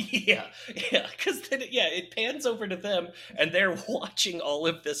 Yeah, because then it pans over to them, and they're watching all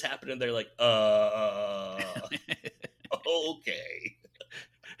of this happen, and they're like, okay.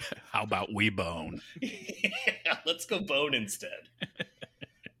 How about we bone? Yeah, let's go bone instead.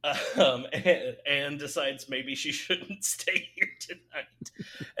 Anne decides maybe she shouldn't stay here tonight,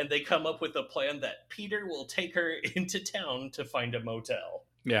 and they come up with a plan that Peter will take her into town to find a motel.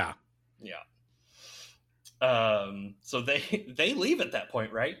 Yeah. So they leave at that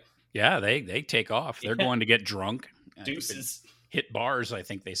point, right? Yeah, they take off. They're going to get drunk. Deuces. Hit bars, I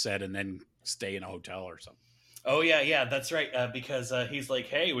think they said, and then stay in a hotel or something. Oh, yeah, that's right. Because he's like,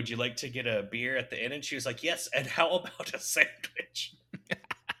 hey, would you like to get a beer at the inn? And she was like, yes, and how about a sandwich?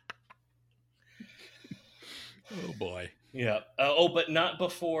 Oh, boy. Yeah. But not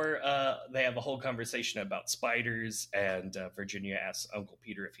before they have a whole conversation about spiders, and Virginia asks Uncle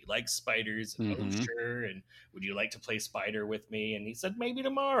Peter if he likes spiders. And, oh, sure. And would you like to play spider with me? And he said, maybe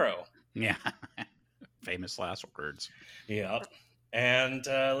tomorrow. Yeah. Famous last words. Yeah. And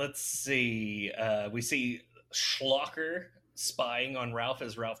let's see. We see Schlocker spying on Ralph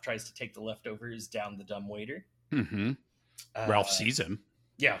as Ralph tries to take the leftovers down the dumbwaiter. Mm-hmm. Ralph sees him.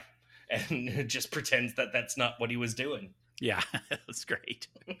 Yeah. And just pretends that that's not what he was doing. Yeah, that's great.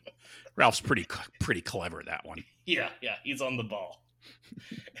 Ralph's pretty clever, that one. Yeah, he's on the ball.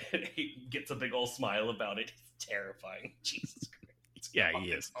 He gets a big old smile about it. It's terrifying. Jesus Christ. Yeah,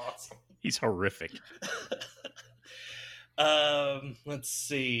 he is. Awesome. He's horrific. Let's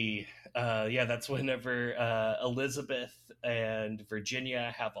see. That's whenever Elizabeth and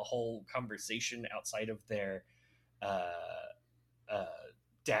Virginia have a whole conversation outside of their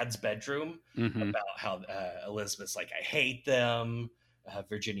dad's bedroom about how Elizabeth's like, I hate them.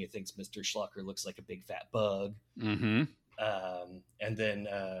 Virginia thinks Mr. Schlocker looks like a big fat bug. Mm-hmm. And then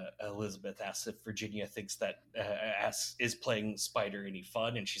Elizabeth asks if Virginia thinks that is playing spider any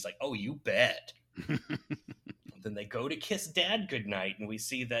fun, and she's like, oh, you bet. Then they go to kiss Dad goodnight, and we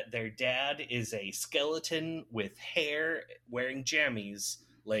see that their dad is a skeleton with hair, wearing jammies,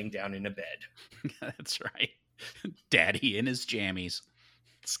 laying down in a bed. That's right. Daddy in his jammies.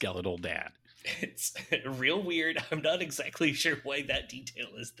 Skeletal dad. It's real weird. I'm not exactly sure why that detail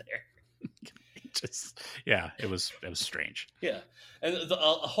is there. It was strange. Yeah, and the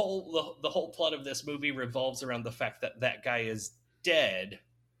whole plot of this movie revolves around the fact that guy is dead,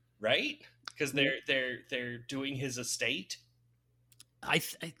 right? Because they're doing his estate. I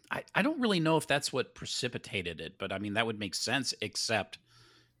don't really know if that's what precipitated it, but I mean that would make sense, except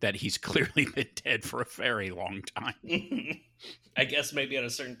that he's clearly been dead for a very long time. I guess maybe at a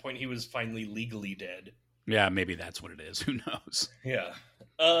certain point he was finally legally dead. Yeah, maybe that's what it is. Who knows? Yeah.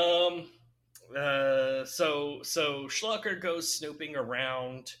 So Schlocker goes snooping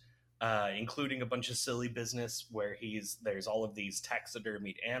around. including a bunch of silly business where there's all of these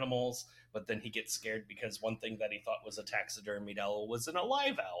taxidermied animals, but then he gets scared because one thing that he thought was a taxidermied owl was an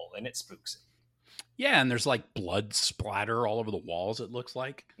alive owl, and it spooks him. Yeah, and there's like blood splatter all over the walls, it looks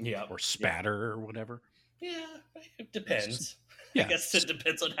like. Yeah. Or spatter or whatever. Yeah, it depends. Yeah. I guess it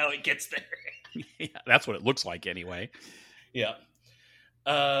depends on how it gets there. Yeah, that's what it looks like anyway. Yeah.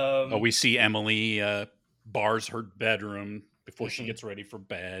 We see Emily bars her bedroom before she gets ready for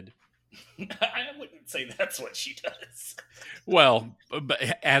bed. I wouldn't say that's what she does. Well, but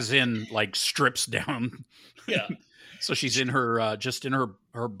as in like strips down. Yeah. So she's in her just in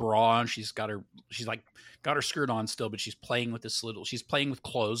her bra, and she's got her skirt on still, but she's playing with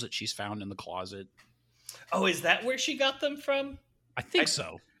clothes that she's found in the closet. Oh, is that where she got them from? I think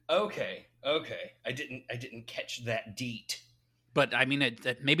so. Okay. I didn't catch that deet. But I mean,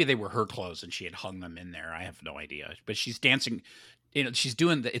 maybe they were her clothes and she had hung them in there. I have no idea. But she's dancing. She's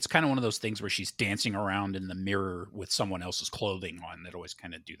doing it's kind of one of those things where she's dancing around in the mirror with someone else's clothing on. That always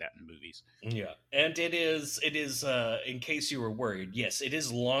kind of do that in movies. Yeah, and it is. In case you were worried, yes, it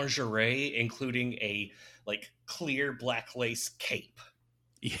is lingerie, including a like clear black lace cape.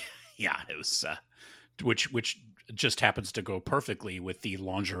 Yeah, it was. Which just happens to go perfectly with the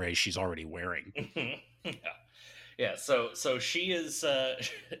lingerie she's already wearing. Yeah, so she is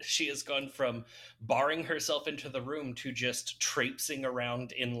she has gone from barring herself into the room to just traipsing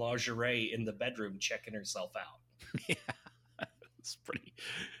around in lingerie in the bedroom, checking herself out. Yeah, it's pretty.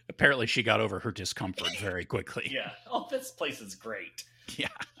 Apparently, she got over her discomfort very quickly. Yeah. Oh, this place is great. Yeah.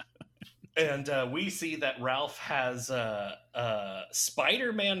 And we see that Ralph has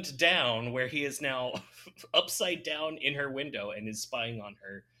Spider-Man'd down, where he is now upside down in her window and is spying on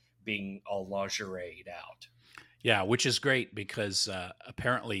her, being all lingeried out. Yeah, which is great because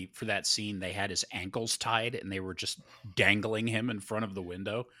apparently for that scene they had his ankles tied and they were just dangling him in front of the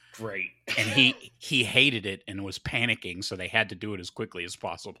window. Great. And he hated it and was panicking, so they had to do it as quickly as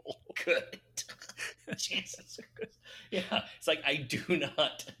possible. Good. Jesus. Yeah, it's like, I do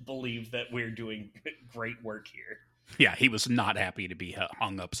not believe that we're doing great work here. Yeah, he was not happy to be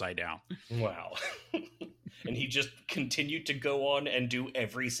hung upside down. Wow. And he just continued to go on and do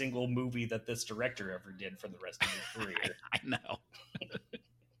every single movie that this director ever did for the rest of his career. I know.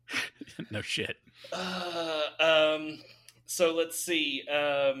 No shit. So let's see.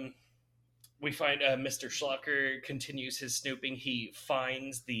 We find Mr. Schlocker continues his snooping. He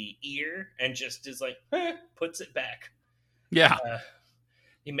finds the ear and just is like, puts it back. Yeah.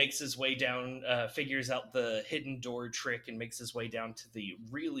 He makes his way down, figures out the hidden door trick, and makes his way down to the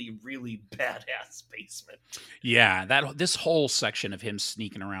really, really badass basement. Yeah, this whole section of him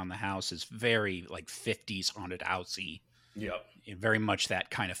sneaking around the house is very like 50s haunted housey. Yep. Very much that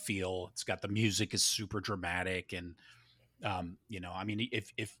kind of feel. It's got the music is super dramatic, and I mean,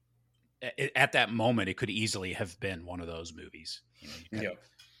 if at that moment it could easily have been one of those movies. Yeah.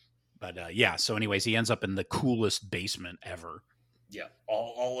 But yeah, so anyways, he ends up in the coolest basement ever. Yeah,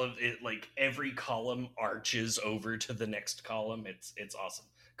 all of it, like every column arches over to the next column. It's awesome.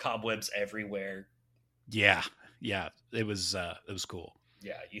 Cobwebs everywhere. Yeah, it was cool.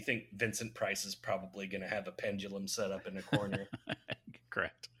 Yeah, you think Vincent Price is probably going to have a pendulum set up in a corner?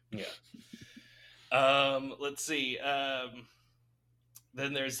 Correct. Yeah. Let's see.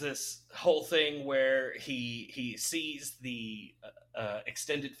 Then there's this whole thing where he sees the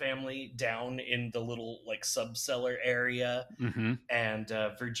extended family down in the little like sub-cellar area, and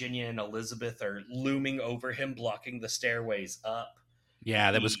Virginia and Elizabeth are looming over him, blocking the stairways up.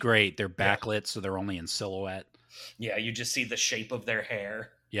 Yeah, that was great. They're backlit, so they're only in silhouette. Yeah, you just see the shape of their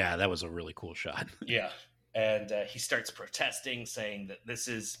hair. Yeah, that was a really cool shot. Yeah. And he starts protesting, saying that this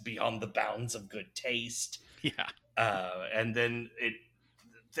is beyond the bounds of good taste. Yeah. And then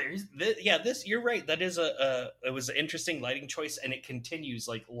you're right. That is it was an interesting lighting choice, and it continues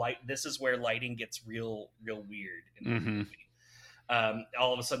like this is where lighting gets real weird in the movie.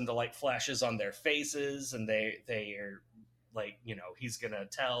 All of a sudden the light flashes on their faces, and they are like, he's gonna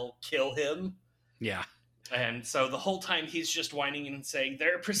kill him. Yeah. And so the whole time he's just whining and saying,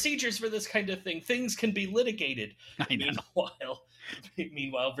 there are procedures for this kind of thing. Things can be litigated. I know.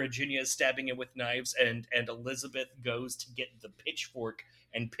 Meanwhile, Virginia is stabbing him with knives, and Elizabeth goes to get the pitchfork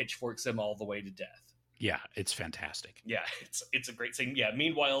and pitchforks him all the way to death. Yeah, it's fantastic. Yeah, it's a great scene. Yeah,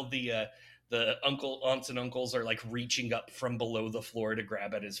 meanwhile, the aunts and uncles are like reaching up from below the floor to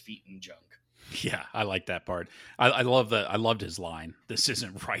grab at his feet and junk. Yeah, I like that part. I loved his line. This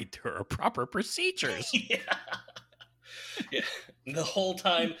isn't right. There are proper procedures. Yeah. The whole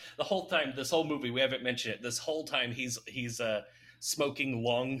time, this whole movie, we haven't mentioned it. This whole time, he's smoking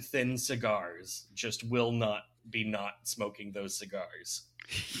long, thin cigars. Just will not be not smoking those cigars.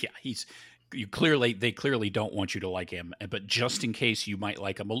 Yeah, they clearly don't want you to like him, but just in case you might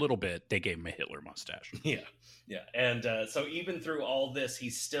like him a little bit, they gave him a Hitler mustache. Yeah, yeah. And so even through all this, he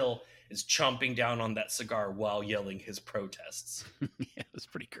still is chomping down on that cigar while yelling his protests. Yeah, it's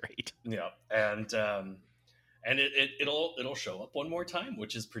pretty great. Yeah, and it'll show up one more time,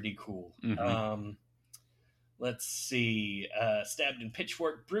 which is pretty cool. Let's see. Stabbed in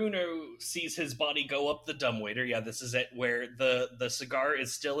pitchfork, Bruno sees his body go up the dumbwaiter. Yeah, this is it, where the cigar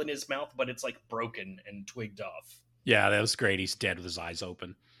is still in his mouth, but it's like broken and twigged off. Yeah, that was great. He's dead with his eyes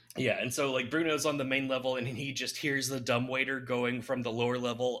open. Yeah, and so like Bruno's on the main level, and he just hears the dumbwaiter going from the lower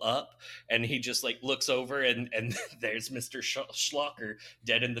level up, and he just like looks over, and there's Mr. Schlocker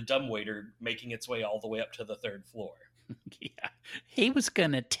dead in the dumbwaiter, making its way all the way up to the third floor. Yeah, he was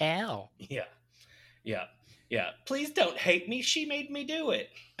gonna tell. Yeah, yeah. Yeah, please don't hate me. She made me do it.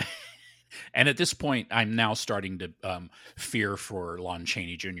 And at this point, I'm now starting to fear for Lon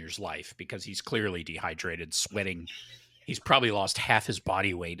Chaney Jr.'s life, because he's clearly dehydrated, sweating. He's probably lost half his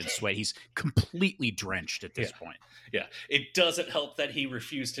body weight in sweat. He's completely drenched at this point. Yeah, it doesn't help that he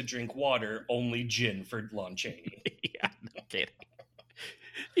refused to drink water, only gin for Lon Chaney. Yeah, no kidding.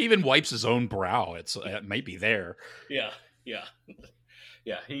 He even wipes his own brow. It may be there. Yeah.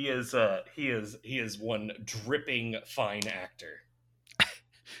 Yeah, he is one dripping fine actor.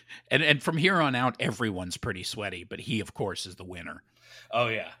 And from here on out, everyone's pretty sweaty, but he, of course, is the winner. Oh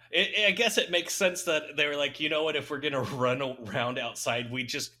yeah, I guess it makes sense that they were like, you know what? If we're gonna run around outside,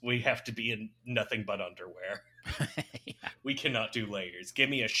 we have to be in nothing but underwear. Yeah. We cannot do layers. Give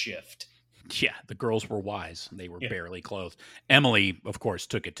me a shift. Yeah, the girls were wise. They were barely clothed. Emily, of course,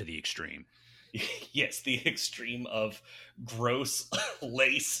 took it to the extreme. Yes, the extreme of gross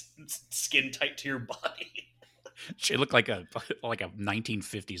lace skin tight to your body. She looked like a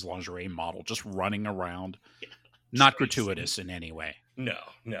 1950s lingerie model, just running around. Yeah, not gratuitous in any way. No.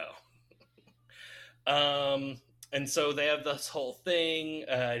 And so they have this whole thing,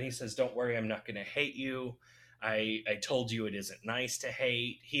 and he says, "Don't worry, I'm not going to hate you. I told you it isn't nice to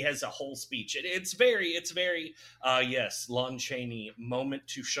hate." He has a whole speech. It's very yes, Lon Chaney, moment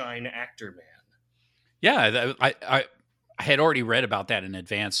to shine, actor man. Yeah, I had already read about that in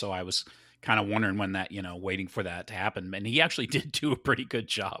advance, so I was kind of wondering when that, waiting for that to happen. And he actually did do a pretty good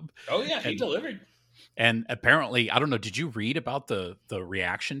job. Oh yeah, he delivered. And apparently, I don't know, did you read about the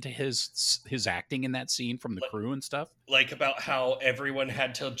reaction to his acting in that scene from the crew and stuff? Like about how everyone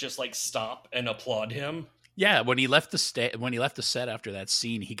had to just like stop and applaud him? Yeah, when he left the set after that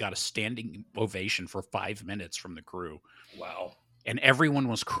scene, he got a standing ovation for 5 minutes from the crew. Wow. And everyone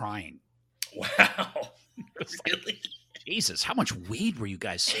was crying. Wow. Really? Like, Jesus, how much weed were you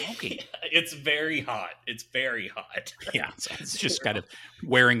guys smoking? It's very hot. It's very hot. Yeah, so it's just kind of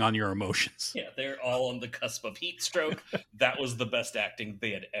wearing on your emotions. Yeah, they're all on the cusp of heat stroke. That was the best acting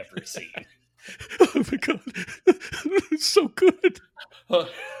they had ever seen. Oh my God. It's so good.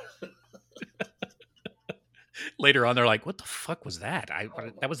 Later on, they're like, what the fuck was that?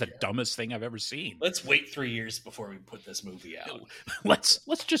 That was the dumbest thing I've ever seen. Let's wait 3 years before we put this movie out. Let's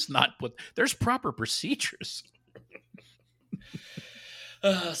just not put... There's proper procedures.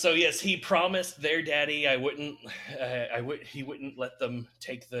 So yes, he promised their daddy he wouldn't let them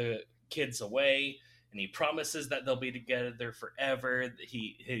take the kids away, and he promises that they'll be together forever.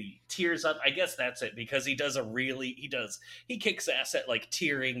 He tears up. I guess that's it, because he kicks ass at like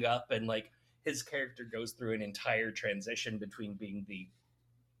tearing up, and like his character goes through an entire transition between being the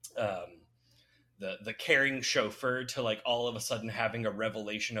caring chauffeur to like all of a sudden having a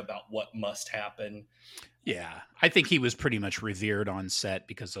revelation about what must happen. Yeah, I think he was pretty much revered on set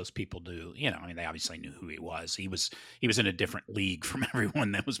because those people do, I mean, they obviously knew who he was. He was in a different league from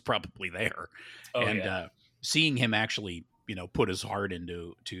everyone that was probably there. Oh, and yeah. Seeing him actually, put his heart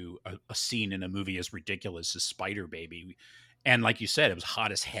into a scene in a movie as ridiculous as Spider Baby. And like you said, it was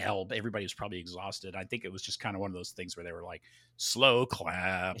hot as hell. Everybody was probably exhausted. I think it was just kind of one of those things where they were like, slow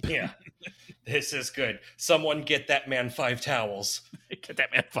clap. Yeah, this is good. Someone get that man 5 towels. Get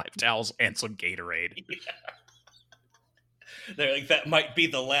that man 5 towels and some Gatorade. Yeah. They're like, that might be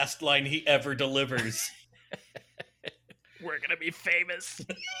the last line he ever delivers. We're going to be famous.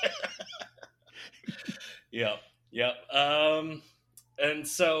 Yep. And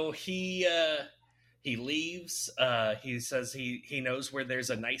so he leaves. He says he knows where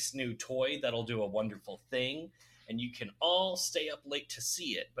there's a nice new toy that'll do a wonderful thing, and you can all stay up late to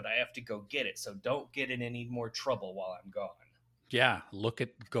see it, but I have to go get it, so don't get in any more trouble while I'm gone. Yeah,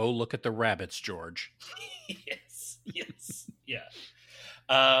 go look at the rabbits, George. Yes, yeah.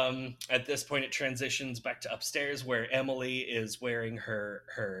 At this point, it transitions back to upstairs where Emily is wearing her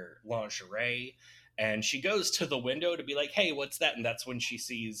lingerie, And she goes to the window to be like, hey, what's that? And that's when she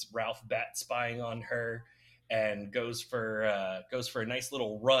sees Ralph Bat spying on her, and goes for a nice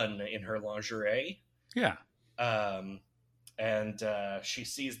little run in her lingerie. Yeah. And she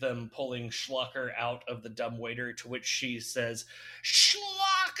sees them pulling Schlocker out of the dumbwaiter, to which she says, Schlocker!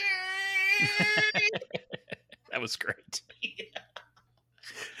 That was great. Yeah.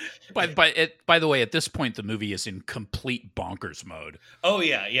 By the way, at this point, the movie is in complete bonkers mode. Oh,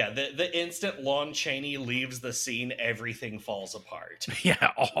 yeah. The instant Lon Chaney leaves the scene, everything falls apart.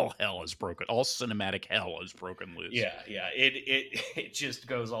 Yeah, all hell is broken. All cinematic hell is broken loose. Yeah. It just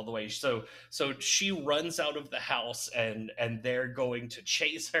goes all the way. So she runs out of the house, and they're going to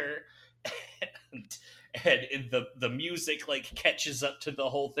chase her. And the music like catches up to the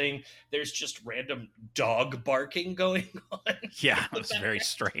whole thing. There's just random dog barking going on. Yeah, it's very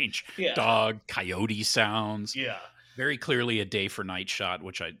strange. Yeah. Dog, coyote sounds. Yeah. Very clearly a day for night shot,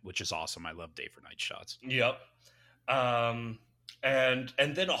 which is awesome. I love day for night shots. Yep. And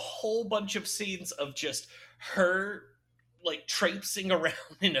then a whole bunch of scenes of just her like traipsing around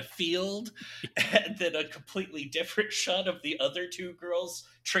in a field, and then a completely different shot of the other two girls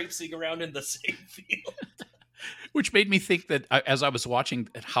traipsing around in the same field. Which made me think that as I was watching,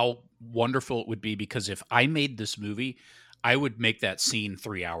 how wonderful it would be, because if I made this movie, I would make that scene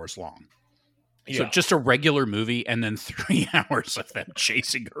 3 hours long. Yeah. So just a regular movie, and then 3 hours of them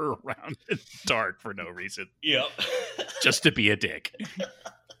chasing her around in the dark for no reason. Yep. Just to be a dick.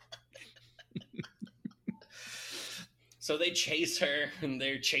 So they chase her, and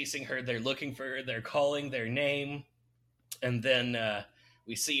they're chasing her. They're looking for her. They're calling their name. And then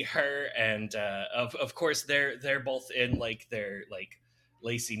we see her, and of course they're both in like their like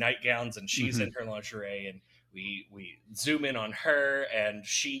lacy nightgowns, and she's in her lingerie. And we zoom in on her, and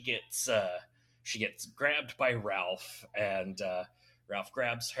she gets grabbed by Ralph, and Ralph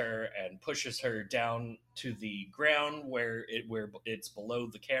grabs her and pushes her down to the ground where it's below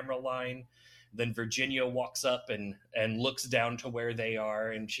the camera line. Then Virginia walks up and looks down to where they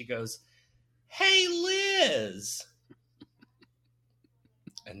are, and she goes, "Hey, Liz."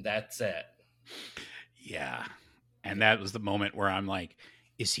 And that's it. Yeah. And that was the moment where I'm like,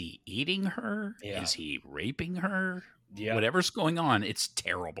 is he eating her? Yeah. Is he raping her? Yeah. Whatever's going on, it's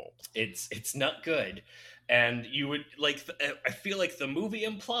terrible. It's not good. And you would like, I feel like the movie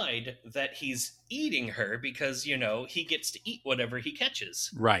implied that he's eating her because, you know, he gets to eat whatever he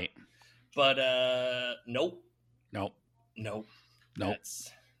catches. Right. But nope. Nope.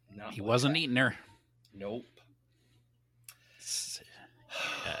 That's not he wasn't eating her. Nope.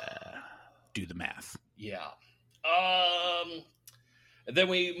 Do the math. Yeah. Then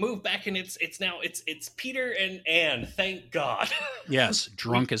we move back, and it's Peter and Anne. Thank God. Yes,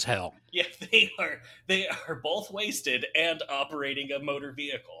 drunk as hell. Yeah, they are both wasted and operating a motor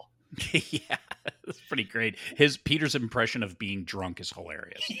vehicle. Yeah, that's pretty great. Peter's impression of being drunk is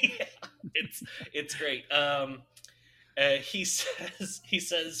hilarious. Yeah, it's great. He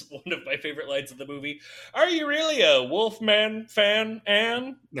says one of my favorite lines of the movie. Are you really a Wolfman fan,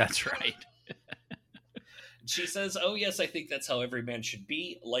 Anne? That's right. She says, "Oh yes, I think that's how every man should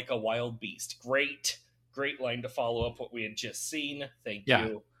be, like a wild beast." Great line to follow up what we had just seen. Thank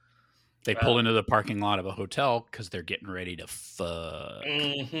you. They pull into the parking lot of a hotel because they're getting ready to fuck.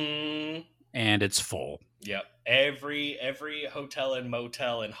 Mm-hmm. And it's full. Yep. Every hotel and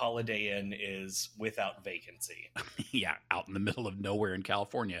motel and Holiday Inn is without vacancy. Yeah, out in the middle of nowhere in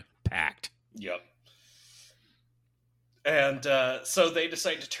California. Packed. Yep. And so they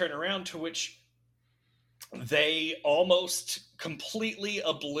decide to turn around, to which they almost completely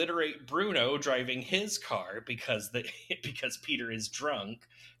obliterate Bruno driving his car because Peter is drunk,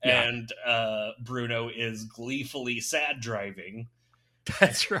 yeah. And Bruno is gleefully sad driving.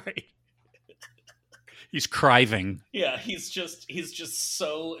 That's right. He's crying. Yeah, he's just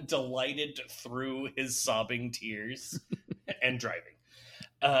so delighted through his sobbing tears and driving.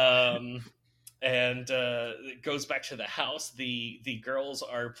 And it goes back to the house. The girls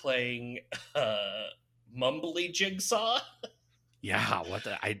are playing Mumbly Jigsaw. Yeah,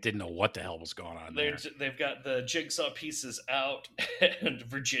 I didn't know what the hell was going on there. They've got the jigsaw pieces out, and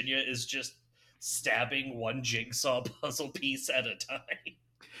Virginia is just stabbing one jigsaw puzzle piece at a time.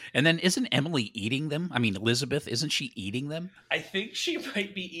 And then isn't Emily eating them? I mean, Elizabeth, isn't she eating them? I think she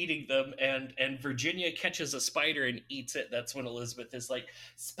might be eating them, and Virginia catches a spider and eats it. That's when Elizabeth is like,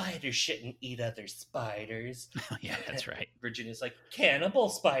 spiders shouldn't eat other spiders. Yeah, that's right. Virginia's like, cannibal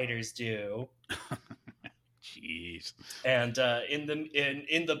spiders do. Jeez. And in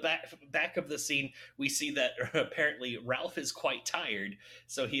the back of the scene, we see that apparently Ralph is quite tired,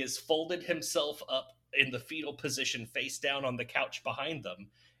 so he has folded himself up in the fetal position face down on the couch behind them,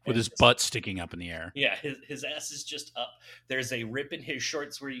 with And his butt sticking up in the air. yeah, his ass is just up. There's a rip in his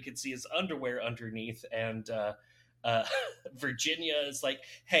shorts where you can see his underwear underneath, and Virginia is like,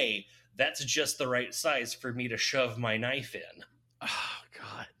 "Hey, that's just the right size for me to shove my knife in." Oh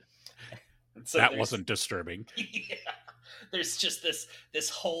God, So that wasn't disturbing. Yeah, there's just this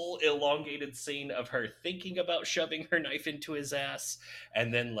whole elongated scene of her thinking about shoving her knife into his ass,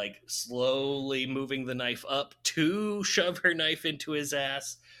 and then like slowly moving the knife up to shove her knife into his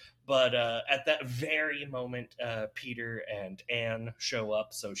ass. But at that very moment, Peter and Anne show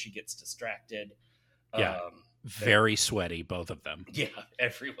up, so she gets distracted. Yeah, very sweaty, both of them. Yeah,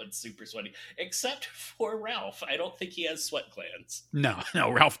 everyone's super sweaty except for Ralph. I don't think he has sweat glands. No,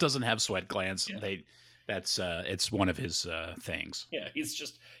 Ralph doesn't have sweat glands. Yeah. It's one of his things. Yeah,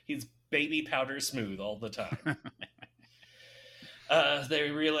 he's baby powder smooth all the time. They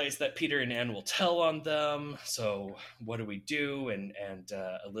realize that Peter and Anne will tell on them. So what do we do? And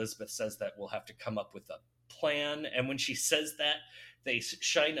Elizabeth says that we'll have to come up with a plan. And when she says that, they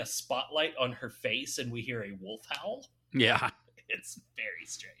shine a spotlight on her face, and we hear a wolf howl. Yeah, It's very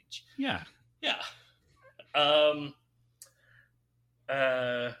strange. yeah. Yeah.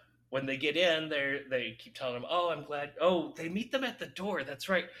 When they get in, they keep telling them, "Oh, I'm glad." Oh, they meet them at the door. That's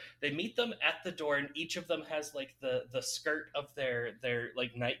right. They meet them at the door, and each of them has like the skirt of their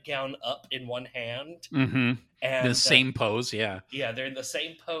like nightgown up in one hand, Mm-hmm. and The same pose. Yeah, yeah, they're in the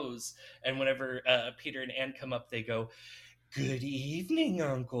same pose. And whenever Peter and Anne come up, they go, "Good evening,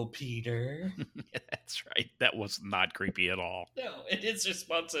 Uncle Peter." that's right. That was not creepy at all. No, and his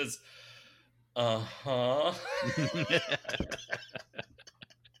response is, "Uh-huh."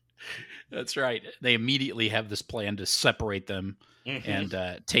 That's right. They immediately have this plan to separate them Mhm.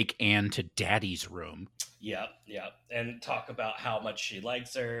 and take Anne to Daddy's room. Yeah, and talk about how much she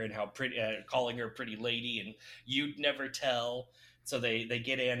likes her and how pretty, calling her pretty lady, and you'd never tell. So they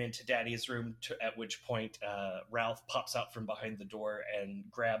get Anne into Daddy's room, at which point Ralph pops out from behind the door and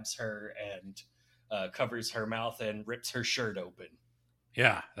grabs her and covers her mouth and rips her shirt open.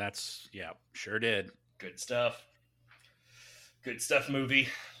 Yeah, sure did. Good stuff. Good stuff, movie.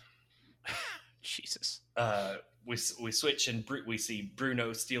 Jesus. We switch and we see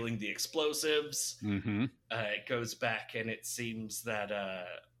Bruno stealing the explosives. Mm-hmm. It goes back, and it seems that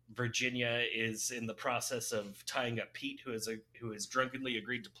Virginia is in the process of tying up Pete, who has drunkenly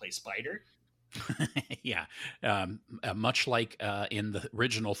agreed to play Spider. Yeah, much like in the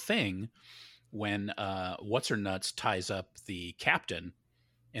original Thing, when what's her nuts ties up the captain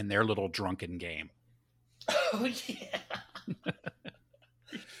in their little drunken game. Oh yeah.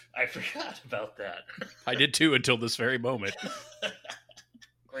 I forgot about that. I did too until this very moment.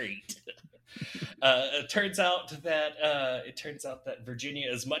 Great. It turns out that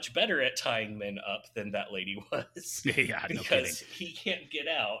Virginia is much better at tying men up than that lady was. Yeah, no because kidding. he can't get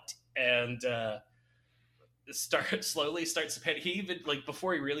out, and slowly starts to panic. He even, like,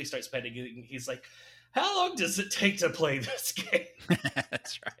 before he really starts panicking, he's like, "How long does it take to play this game?"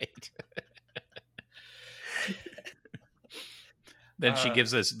 That's right. Then she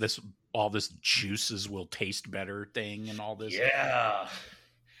gives us all this juices will taste better thing and all this. Yeah,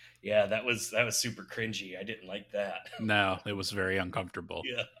 that was super cringy. I didn't like that. No, it was very uncomfortable.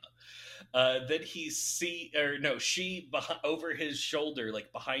 Yeah. Then she over his shoulder,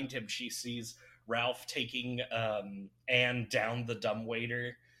 like behind him, she sees Ralph taking Anne down the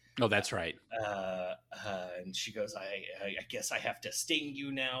dumbwaiter. Oh, that's right. And she goes, I guess I have to sting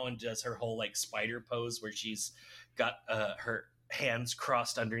you now, and does her whole like spider pose where she's got her hands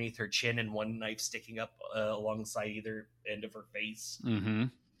crossed underneath her chin and one knife sticking up alongside either end of her face. Mm-hmm.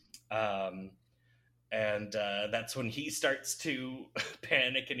 And that's when he starts to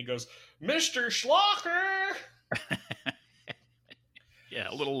panic, and he goes, "Mr. Schlocker!" Yeah,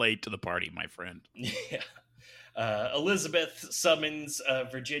 a little late to the party, my friend. Yeah. Elizabeth summons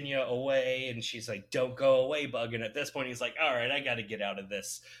Virginia away, and she's like, "Don't go away, Bug." And at this point, he's like, "All right, I got to get out of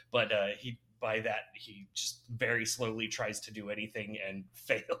this." But he just very slowly tries to do anything and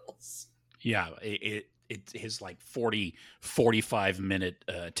fails. Yeah, it's his like 45-minute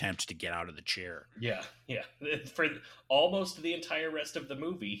attempt to get out of the chair. Yeah. For almost the entire rest of the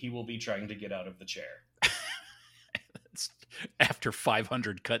movie, he will be trying to get out of the chair. After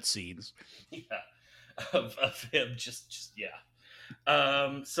 500 cutscenes. Yeah. Of him just yeah.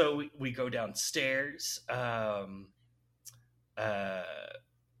 So we go downstairs.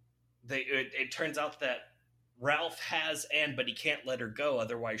 It turns out that Ralph has Anne, but he can't let her go,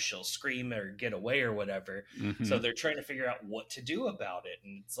 otherwise she'll scream or get away or whatever. Mm-hmm. So they're trying to figure out what to do about it,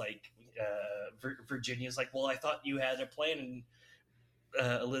 and it's like Virginia's like, "Well, I thought you had a plan,"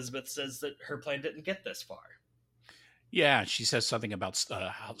 and Elizabeth says that her plan didn't get this far. Yeah, she says something about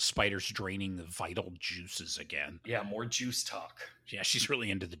how spiders draining the vital juices again. Yeah, more juice talk. Yeah, she's really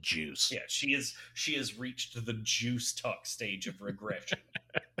into the juice. Yeah, she has reached the juice talk stage of regression.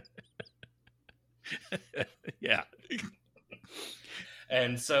 Yeah.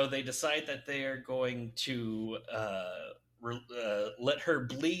 And so they decide that they are going to let her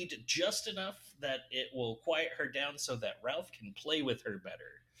bleed just enough that it will quiet her down so that Ralph can play with her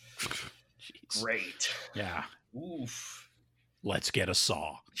better. Jeez. Great. Yeah. Oof. Let's get a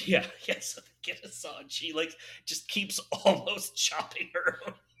saw. Yeah, yes. Get a saw. And she just keeps almost chopping her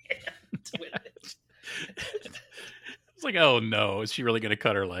own hand with it. It's like, oh no, is she really going to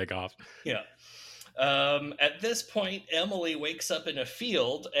cut her leg off? Yeah. At this point, Emily wakes up in a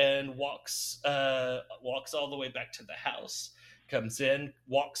field and walks all the way back to the house. Comes in,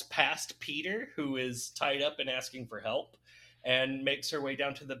 walks past Peter, who is tied up and asking for help, and makes her way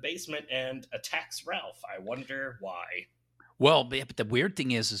down to the basement and attacks Ralph. I wonder why. Well, but the weird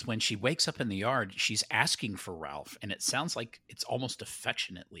thing is when she wakes up in the yard, she's asking for Ralph, and it sounds like it's almost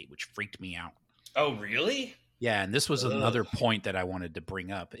affectionately, which freaked me out. Oh, really? Yeah, and this was another point that I wanted to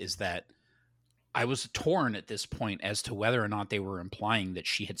bring up, is that I was torn at this point as to whether or not they were implying that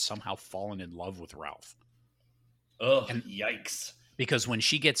she had somehow fallen in love with Ralph. Oh, yikes. Because when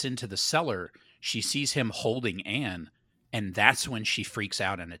she gets into the cellar, she sees him holding Anne, and that's when she freaks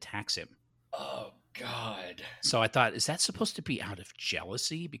out and attacks him. Oh, God. So I thought, is that supposed to be out of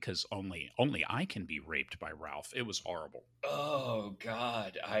jealousy? Because only I can be raped by Ralph. It was horrible. Oh,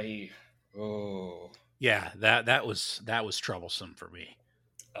 God. Yeah, that was troublesome for me.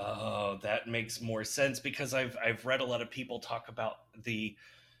 Oh, that makes more sense, because I've read a lot of people talk about the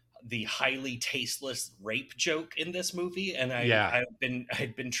highly tasteless rape joke in this movie, and I've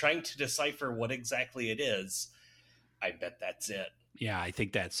been trying to decipher what exactly it is. I bet that's it. Yeah, I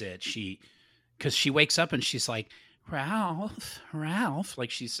think that's it. Because she wakes up and she's like, Ralph,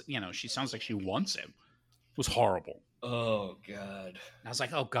 like she sounds like she wants him. It was horrible. Oh, God. And I was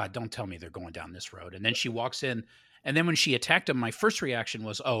like, oh, God, don't tell me they're going down this road. And then she walks in. And then when she attacked him, my first reaction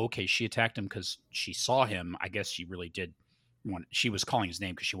was, oh, okay, she attacked him because she saw him. I guess she really did she was calling his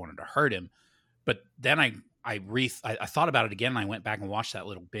name because she wanted to hurt him. But then I thought about it again, and I went back and watched that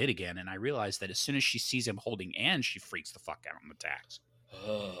little bit again, and I realized that as soon as she sees him holding Anne, she freaks the fuck out and attacks.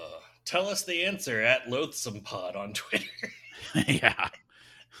 Tell us the answer at Loathsome Pod on Twitter. Yeah.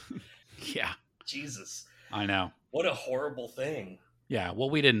 Yeah. Jesus. I know. What a horrible thing. Yeah, well,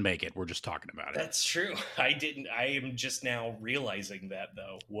 we didn't make it. We're just talking about it. That's true. I didn't. I am just now realizing that,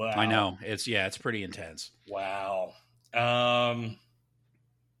 though. Wow. I know. It's pretty intense. Wow.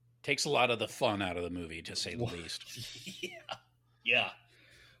 Takes a lot of the fun out of the movie, to say the least. Yeah. Yeah.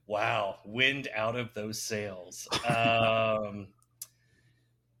 Wow. Wind out of those sails.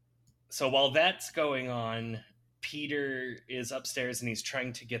 So while that's going on, Peter is upstairs and he's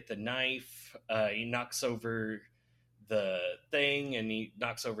trying to get the knife. He knocks over the thing and he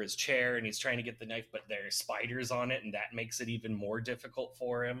knocks over his chair and he's trying to get the knife, but there are spiders on it, and that makes it even more difficult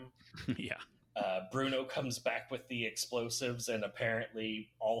for him. Yeah. Bruno comes back with the explosives and apparently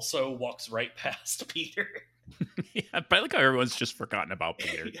also walks right past Peter. Yeah, but I like how everyone's just forgotten about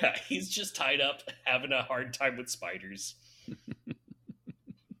Peter. Yeah, he's just tied up, having a hard time with spiders.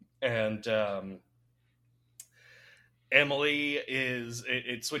 And Emily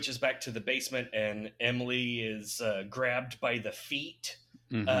it switches back to the basement, and Emily is grabbed by the feet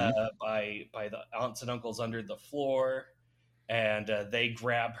by the aunts and uncles under the floor, and they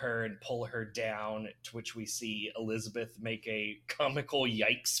grab her and pull her down, to which we see Elizabeth make a comical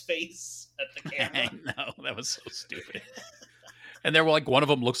yikes face at the camera. I know, that was so stupid. And there were one of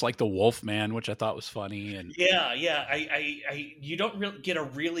them looks like the Wolfman, which I thought was funny. And yeah, I you don't really get a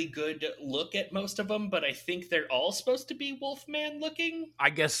really good look at most of them, but I think they're all supposed to be Wolfman looking.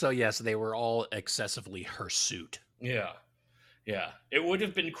 I guess so. Yes, they were all excessively hirsute. Yeah. It would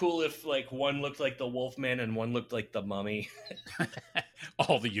have been cool if one looked like the Wolfman and one looked like the Mummy.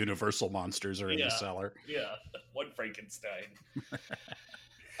 All the Universal monsters are in the cellar. Yeah, one Frankenstein.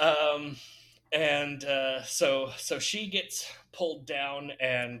 And so she gets pulled down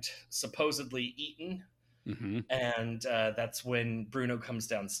and supposedly eaten. Mm-hmm. And that's when Bruno comes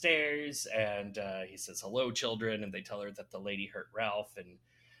downstairs and he says, hello, children. And they tell her that the lady hurt Ralph. And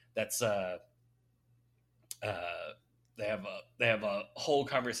that's they have a whole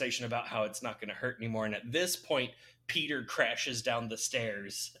conversation about how it's not going to hurt anymore. And at this point, Peter crashes down the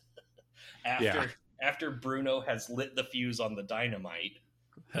stairs after Bruno has lit the fuse on the dynamite.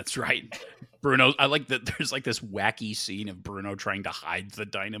 That's right. Bruno, I like that there's this wacky scene of Bruno trying to hide the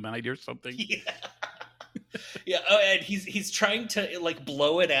dynamite or something. Yeah. Yeah, oh, and he's trying to like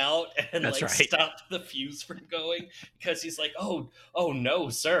blow it out and That's like right. stop the fuse from going because he's like, oh no,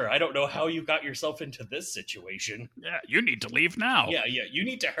 sir, I don't know how you got yourself into this situation. Yeah, you need to leave now. Yeah, you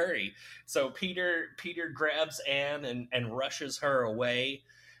need to hurry. So Peter grabs Anne and rushes her away.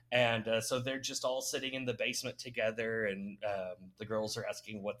 And so they're just all sitting in the basement together, and the girls are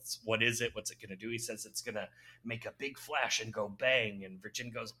asking, what is it? What's it going to do? He says it's going to make a big flash and go bang. And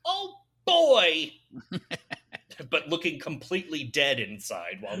Virginia goes, "Oh boy!" but looking completely dead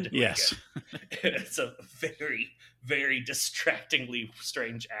inside while doing Yes. it. It's a very, very distractingly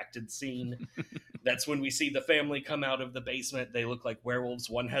strange acted scene. That's when we see the family come out of the basement. They look like werewolves.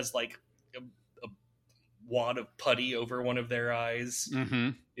 One has like a wad of putty over one of their eyes. Mm-hmm.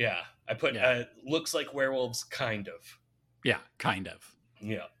 Yeah, I put looks like werewolves, kind of. Yeah, kind of.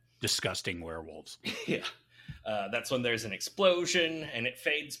 Yeah. Disgusting werewolves. Yeah. That's when there's an explosion, and it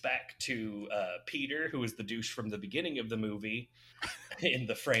fades back to Peter, who is the douche from the beginning of the movie, in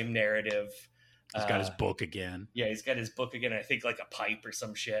the frame narrative. He's got his book again. Yeah, he's got his book again. I think like a pipe or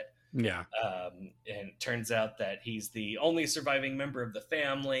some shit. Yeah. And it turns out that he's the only surviving member of the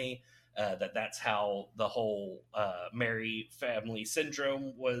family. That's how the whole Mary family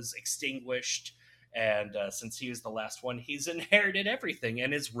syndrome was extinguished. And since he was the last one, he's inherited everything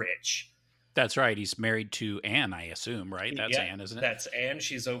and is rich. That's right. He's married to Anne, I assume, right? That's Yeah, Anne, isn't it? That's Anne.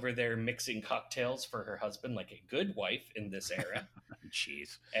 She's over there mixing cocktails for her husband, like a good wife in this era.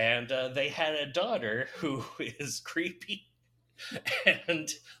 Jeez. And they had a daughter who is creepy and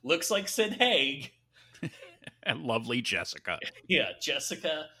looks like Sid Haig. And lovely Jessica. Yeah,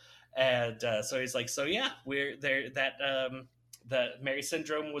 Jessica. And so he's like, so yeah, we're there. That Mary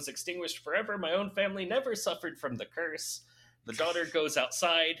syndrome was extinguished forever. My own family never suffered from the curse. The daughter goes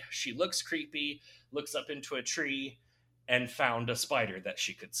outside. She looks creepy, looks up into a tree, and found a spider that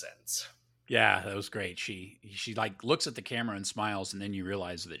she could sense. Yeah, that was great. She like looks at the camera and smiles, and then you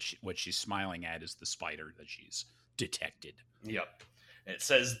realize that what she's smiling at is the spider that she's detected. Yep. It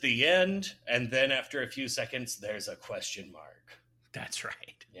says the end, and then after a few seconds, there's a question mark. That's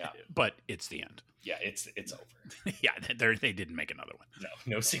right. Yeah. But it's the end. Yeah, it's over. Yeah, they didn't make another one.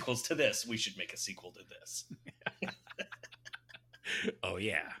 No sequels to this. We should make a sequel to this. Oh,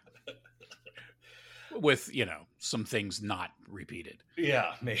 yeah. With, some things not repeated.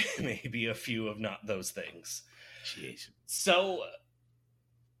 Yeah, maybe a few of not those things. Jeez. So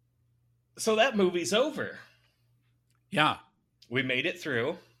that movie's over. Yeah. We made it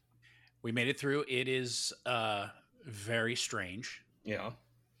through. It is very strange. Yeah.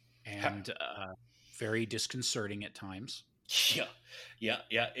 And very disconcerting at times. Yeah.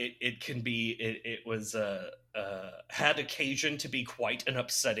 It can be. It was had occasion to be quite an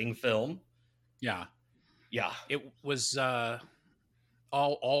upsetting film. Yeah. It was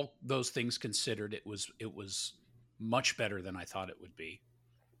all those things considered. It was much better than I thought it would be.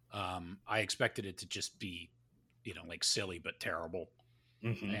 I expected it to just be, like silly but terrible.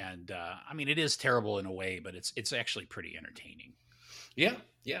 Mm-hmm. And I mean, it is terrible in a way, but it's actually pretty entertaining. Yeah.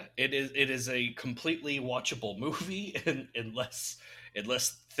 It is a completely watchable movie, unless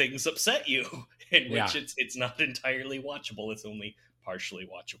things upset you, in which it's not entirely watchable. It's only partially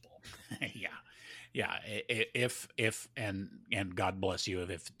watchable. Yeah. If and God bless you if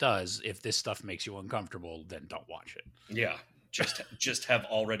it does. If this stuff makes you uncomfortable, then don't watch it. Yeah. Just have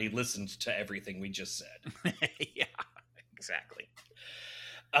already listened to everything we just said. Yeah. Exactly.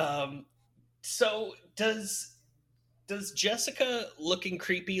 So does Jessica looking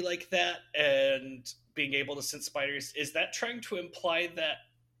creepy like that and being able to sense spiders, is that trying to imply that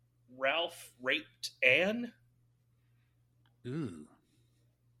Ralph raped Anne? Ooh.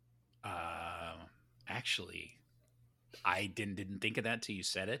 Actually, I didn't think of that till you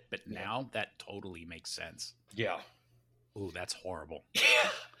said it, but now that totally makes sense. Yeah. Ooh, that's horrible. Yeah.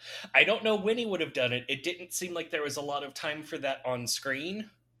 I don't know when he would have done it. It didn't seem like there was a lot of time for that on screen.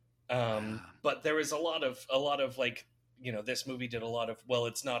 But there was a lot of like, this movie did a lot of, well,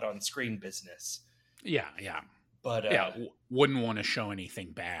 it's not on screen business. Yeah. But wouldn't want to show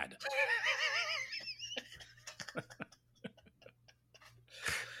anything bad.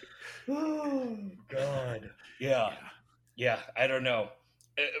 Oh God. Yeah. I don't know.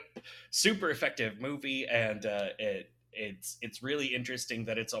 Super effective movie, and it's really interesting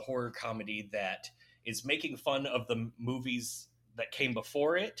that it's a horror comedy that is making fun of the movies that came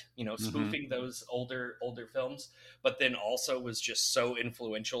before it, spoofing those older films, but then also was just so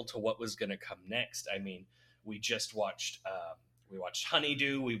influential to what was going to come next. I mean, we just watched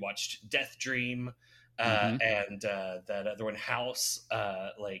Honeydew, we watched Death Dream, and that other one, House.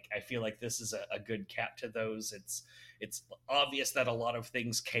 Like, I feel like this is a good cap to those. It's obvious that a lot of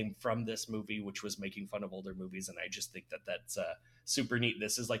things came from this movie, which was making fun of older movies, and I just think that that's super neat.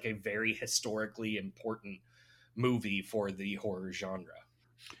 This is like a very historically important movie for the horror genre.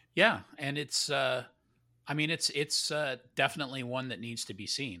 Yeah, and it's I mean it's definitely one that needs to be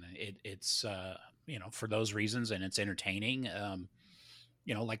seen. It's you know, for those reasons, and it's entertaining.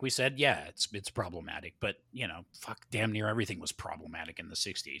 You know, like we said, yeah, it's problematic, but you know, fuck, damn near everything was problematic in the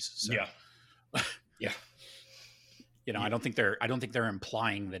 60s. So. Yeah. Yeah. You know, I don't think they're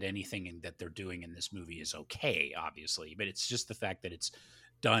implying that anything that they're doing in this movie is okay, obviously, but it's just the fact that it's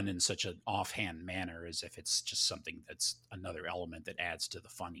done in such an offhand manner, as if it's just something that's another element that adds to the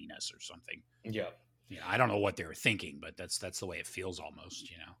funniness or something. Yeah. Yeah, I don't know what they were thinking, but that's the way it feels almost,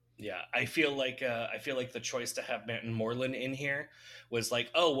 you know. Yeah, I feel like the choice to have Martin Moreland in here was like,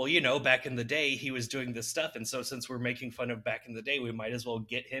 oh well, you know, back in the day he was doing this stuff, and so since we're making fun of back in the day, we might as well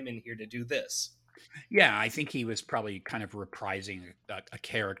get him in here to do this. Yeah, I think he was probably kind of reprising a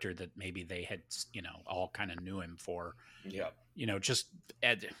character that maybe they had, you know, all kind of knew him for. Yeah, you know, just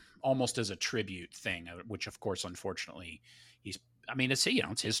almost as a tribute thing, which of course, unfortunately, he's. I mean, it's, you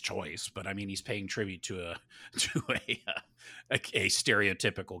know, it's his choice, but I mean, he's paying tribute to a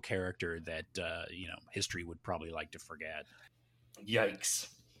stereotypical character that you know, history would probably like to forget. Yikes!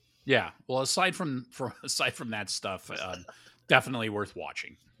 Yeah, well, aside from that stuff, definitely worth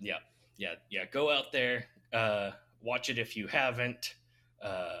watching. Yeah. Go out there, watch it if you haven't.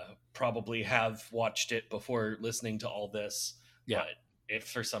 Probably have watched it before listening to all this. Yeah. But if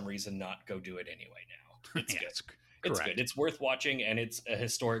for some reason not, go do it anyway now. It's Yeah, good. It's good. It's worth watching, and it's a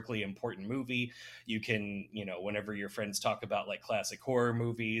historically important movie. You can, you know, whenever your friends talk about like classic horror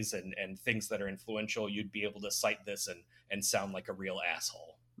movies and things that are influential, you'd be able to cite this and sound like a real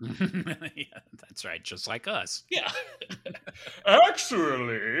asshole. Yeah, that's right. Just like us. Yeah.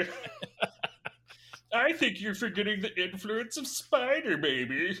 Actually, I think you're forgetting the influence of Spider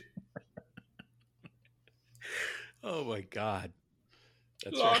Baby. Oh my God.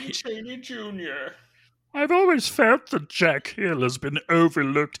 That's Lon right. Chaney Jr. I've always felt that Jack Hill has been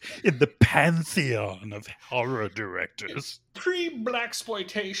overlooked in the pantheon of horror directors.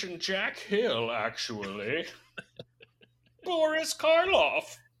 Pre-blaxploitation Jack Hill, actually. Boris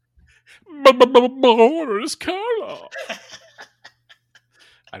Karloff. Boris Karloff.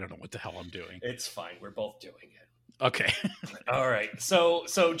 I don't know what the hell I'm doing. It's fine. We're both doing it. Okay. All right. So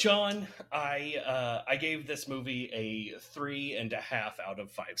John, I gave this movie a 3.5 out of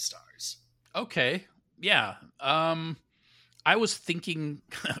 5 stars. Okay. Yeah. I was thinking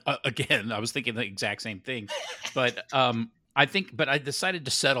again, I was thinking the exact same thing, but I decided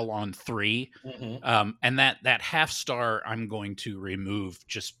to settle on 3. Mm-hmm. And that half star I'm going to remove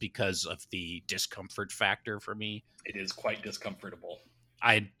just because of the discomfort factor for me. It is quite discomfortable.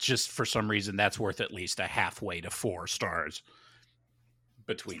 I just, for some reason, that's worth at least a halfway to 4 stars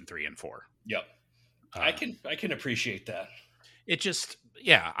between 3 and 4. Yep. I can appreciate that. It just,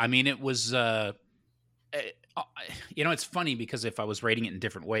 yeah. I mean, it was, you know, it's funny because if I was rating it in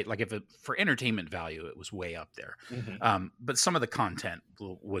different way, like for entertainment value, it was way up there. Mm-hmm. But some of the content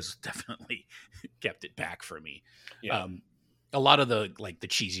was definitely kept it back for me. Yeah. A lot of the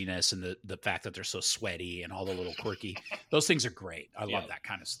cheesiness and the fact that they're so sweaty and all the little quirky, those things are great. I love that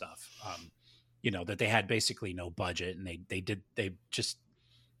kind of stuff. You know, that they had basically no budget and they just,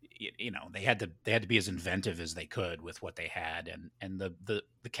 you know, they had to be as inventive as they could with what they had. And the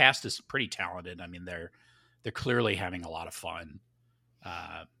cast is pretty talented. I mean, they're clearly having a lot of fun.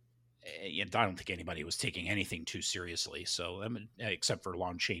 I don't think anybody was taking anything too seriously. So, except for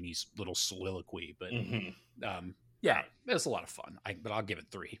Lon Chaney's little soliloquy, but, yeah, it was a lot of fun. But I'll give it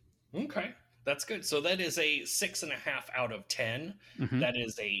 3. Okay, that's good. So that is a 6.5 out of 10. Mm-hmm. That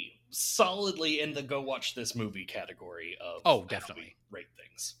is a solidly in the go watch this movie category of. Oh, definitely rate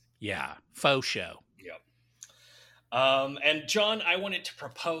things. Yeah, faux show. Yep. And John, I wanted to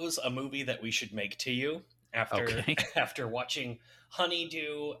propose a movie that we should make to you after watching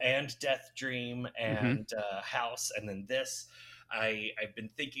Honeydew and Death Dream and House, and then this. I've been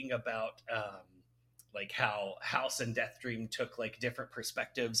thinking about. Like how House and Death Dream took like different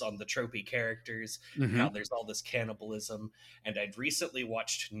perspectives on the tropey characters, how there's all this cannibalism, and I'd recently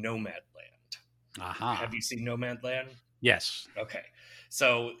watched Nomadland. Uh-huh. Have you seen Nomadland? Yes. Okay.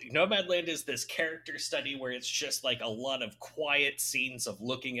 So Nomadland is this character study where it's just like a lot of quiet scenes of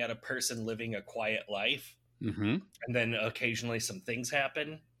looking at a person living a quiet life, and then occasionally some things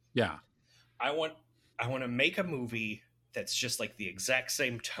happen. Yeah. I want to make a movie that's just like the exact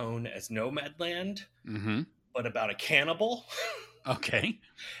same tone as Nomadland, but about a cannibal. Okay.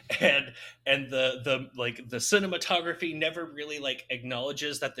 and the cinematography never really like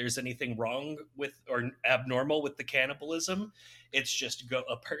acknowledges that there's anything wrong with or abnormal with the cannibalism. It's just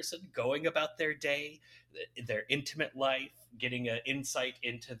a person going about their day, their intimate life, getting an insight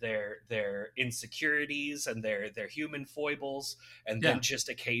into their insecurities and their human foibles, and Yeah. then just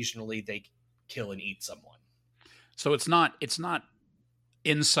occasionally they kill and eat someone. So it's not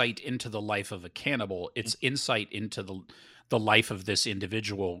insight into the life of a cannibal. It's insight into the life of this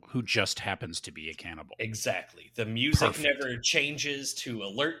individual who just happens to be a cannibal. Exactly. The music Perfect. never changes to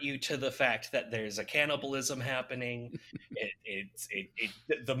alert you to the fact that there's a cannibalism happening.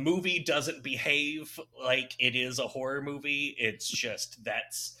 The movie doesn't behave like it is a horror movie. It's just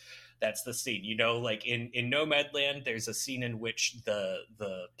that's the scene. You know, like in Nomadland, there's a scene in which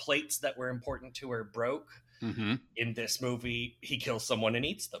the plates that were important to her broke. Mm-hmm. In this movie, he kills someone and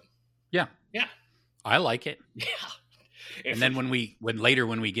eats them. Yeah. Yeah. I like it. Yeah. And then when we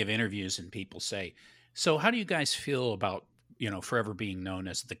give interviews and people say, so how do you guys feel about, forever being known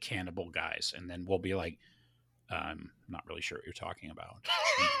as the Cannibal Guys? And then we'll be like, I'm not really sure what you're talking about.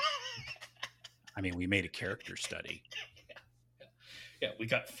 I mean, we made a character study. Yeah, we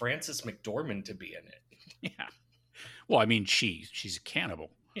got Frances McDormand to be in it. Yeah. Well, I mean, she's a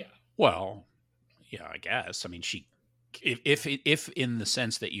cannibal. Yeah. Well, yeah, I guess. I mean, if in the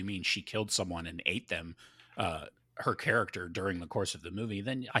sense that you mean she killed someone and ate them, her character during the course of the movie,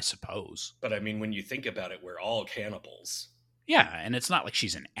 then I suppose. But I mean, when you think about it, we're all cannibals. Yeah, and it's not like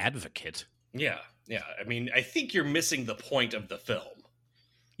she's an advocate. Yeah. I mean, I think you're missing the point of the film.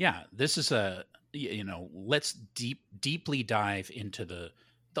 Yeah, this is let's deeply dive into the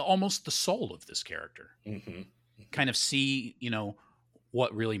almost the soul of this character. Mm-hmm. Kind of see,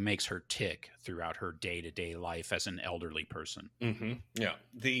 what really makes her tick throughout her day-to-day life as an elderly person. Mm-hmm. Yeah.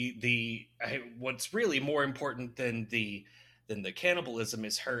 What's really more important than the cannibalism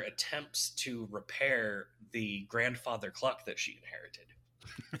is her attempts to repair the grandfather clock that she inherited.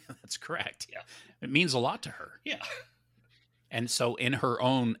 That's correct. Yeah. It means a lot to her. Yeah. And so in her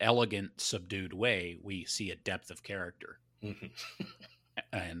own elegant, subdued way, we see a depth of character.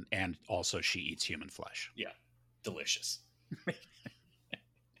 Mm-hmm. And also she eats human flesh. Yeah. Delicious.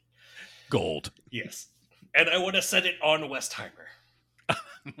 Gold. Yes. And I would have said it on Westheimer.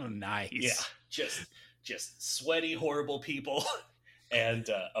 Nice. Yeah. Just sweaty, horrible people and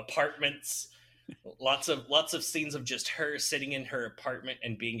apartments. Lots of scenes of just her sitting in her apartment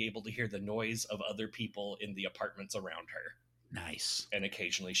and being able to hear the noise of other people in the apartments around her. Nice. And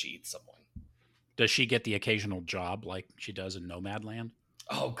occasionally she eats someone. Does she get the occasional job like she does in Nomadland?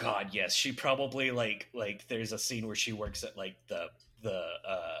 Oh God, yes. She probably like there's a scene where she works at like the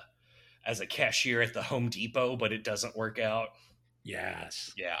as a cashier at the Home Depot, but it doesn't work out.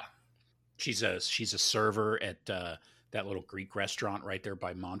 Yes. Yeah. She's a server at that little Greek restaurant right there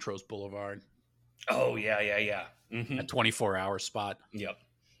by Montrose Boulevard. Oh yeah. Mm-hmm. A 24-hour spot. Yep.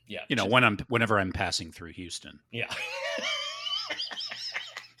 Yeah. Whenever I'm passing through Houston. Yeah.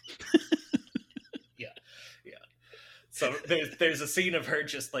 So there's a scene of her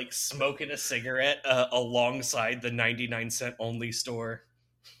just like smoking a cigarette alongside the 99-cent only store.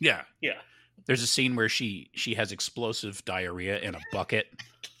 Yeah. Yeah. There's a scene where she has explosive diarrhea in a bucket.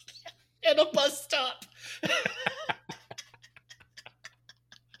 At a bus stop.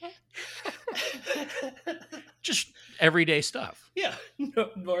 Just everyday stuff. Yeah.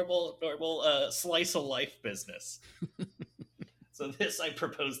 Normal slice of life business. So this I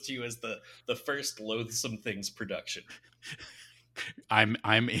propose to you as the first Loathsome Things production. I'm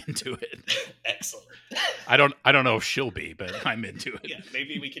into it. Excellent. I don't know if she'll be, but I'm into it. Yeah,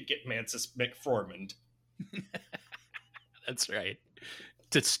 maybe we could get Mancis McFormand. That's right.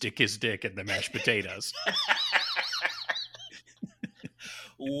 To stick his dick in the mashed potatoes.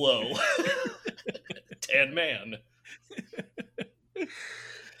 Whoa. Tan man.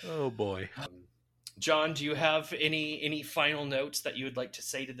 Oh boy. John, do you have any final notes that you would like to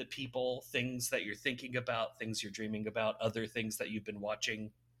say to the people? Things that you're thinking about, things you're dreaming about, other things that you've been watching?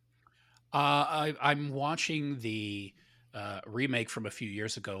 I'm watching the remake from a few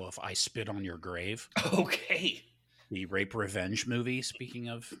years ago of I Spit on Your Grave. Okay. The rape revenge movie, speaking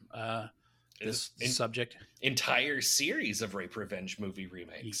of this subject. Entire series of rape revenge movie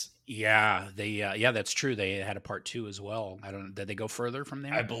remakes. Yeah, that's true. They had a part 2 as well. I don't know. Did they go further from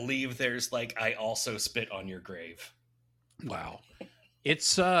there? I believe there's like I Also Spit on Your Grave. Wow.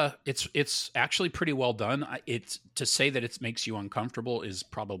 It's actually pretty well done. It's to say that it makes you uncomfortable is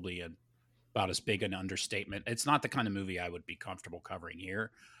probably about as big an understatement. It's not the kind of movie I would be comfortable covering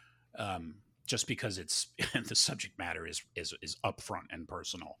here. Just because it's the subject matter is upfront and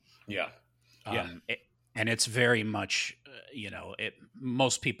personal. Yeah. And it's very much,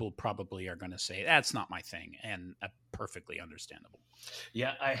 most people probably are going to say that's not my thing, and perfectly understandable.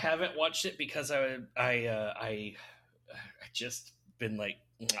 Yeah, I haven't watched it because I just been like,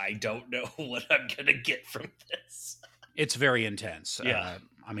 I don't know what I'm gonna get from this. It's very intense. Yeah.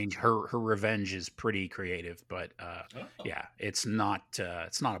 I mean, her revenge is pretty creative, but Oh, yeah, it's not a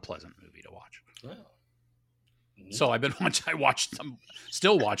pleasant movie to watch. oh. So I've been I watched them,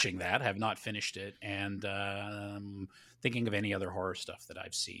 still watching that, have not finished it, and thinking of any other horror stuff that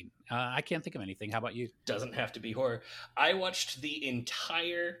I've seen. I can't think of anything. How about you? Doesn't have to be horror. I watched the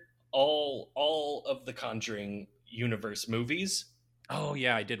entire all of the Conjuring universe movies. Oh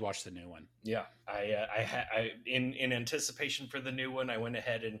yeah, I did watch the new one. Yeah, I in anticipation for the new one, I went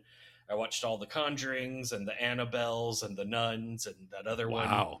ahead and I watched all the Conjurings and the Annabelles and the Nuns and that other one.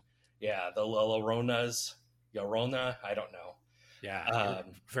 Wow. Yeah, the Lloronas, Llorona. I don't know. Yeah, you're a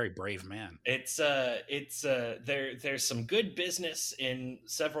very brave man. There's some good business in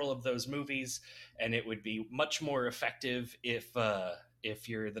several of those movies, and it would be much more effective if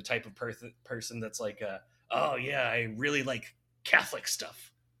you're the type of person that's like, oh yeah, I really like Catholic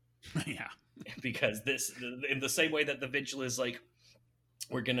stuff. Yeah, because this, in the same way that the Vigil is like,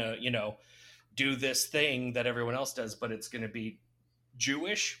 we're gonna do this thing that everyone else does, but it's gonna be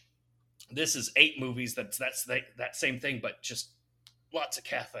Jewish. This is 8 movies that's that same thing, but just lots of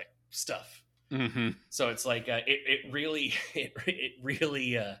Catholic stuff. Mm-hmm. So it's like it really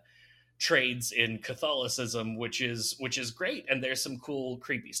trades in Catholicism, which is great, and there's some cool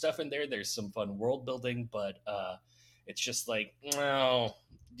creepy stuff in there. There's some fun world building, but it's just like, well,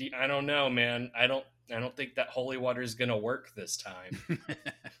 I don't know, man. I don't think that holy water is gonna work this time.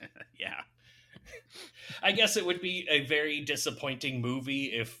 Yeah. I guess it would be a very disappointing movie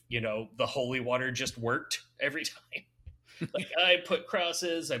if, the holy water just worked every time. Like, I put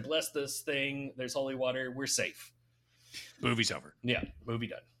crosses, I bless this thing, there's holy water, we're safe. Movie's over. Yeah, movie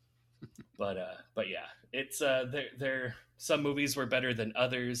done. But yeah, it's there some movies were better than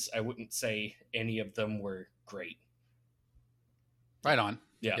others. I wouldn't say any of them were great. Right on.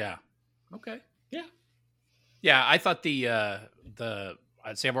 Yeah. Yeah. Okay. Yeah. Yeah, I thought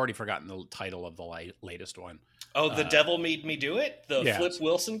I'd say I've already forgotten the title of the latest one. Oh, The Devil Made Me Do It? The Flip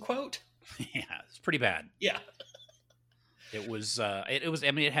Wilson quote? Yeah, it's pretty bad. Yeah. It was, I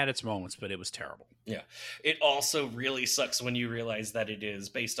mean, it had its moments, but it was terrible. Yeah. It also really sucks when you realize that it is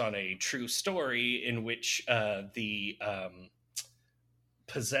based on a true story in which the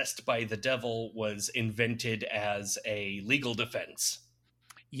possessed by the devil was invented as a legal defense.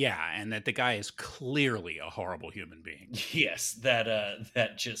 Yeah, and that the guy is clearly a horrible human being. Yes,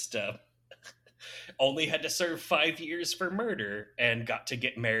 that just only had to serve 5 years for murder and got to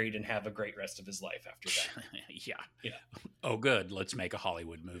get married and have a great rest of his life after that. Yeah. Oh, good. Let's make a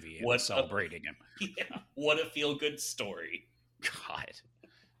Hollywood movie celebrating him. Yeah, what a feel-good story. God.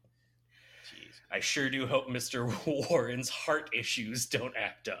 Jeez. I sure do hope Mr. Warren's heart issues don't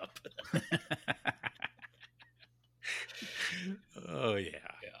act up. Oh, yeah.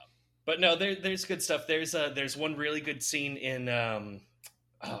 But no, there's good stuff. There's one really good scene in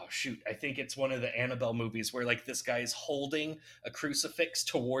oh shoot, I think it's one of the Annabelle movies where like this guy's holding a crucifix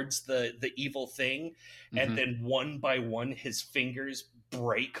towards the evil thing, and then one by one his fingers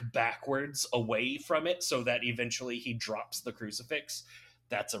break backwards away from it so that eventually he drops the crucifix.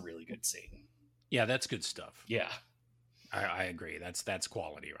 That's a really good scene. Yeah, that's good stuff. Yeah. I agree. That's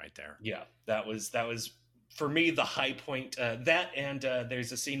quality right there. Yeah, that was for me the high point. That and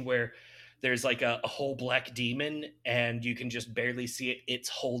there's a scene where there's like a whole black demon, and you can just barely see it. It's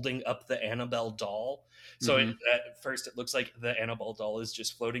holding up the Annabelle doll. So at first it looks like the Annabelle doll is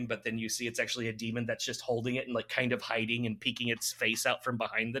just floating, but then you see it's actually a demon that's just holding it and like kind of hiding and peeking its face out from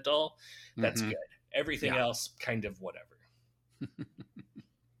behind the doll. That's good. Everything else, kind of whatever.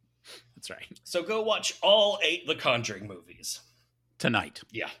 That's right. So go watch all 8 The Conjuring movies. Tonight.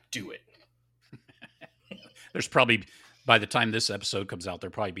 Yeah, do it. There's probably, by the time this episode comes out,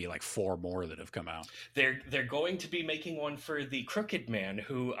 there'll probably be like 4 more that have come out. They're going to be making one for the Crooked Man,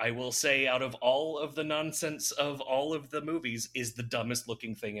 who I will say, out of all of the nonsense of all of the movies, is the dumbest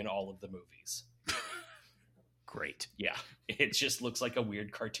looking thing in all of the movies. Great. Yeah, it just looks like a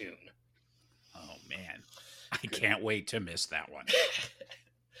weird cartoon. Oh, man. I can't wait to miss that one.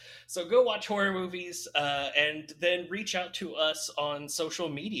 So go watch horror movies, and then reach out to us on social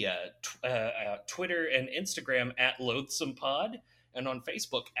media, Twitter and Instagram at Loathsome Pod, and on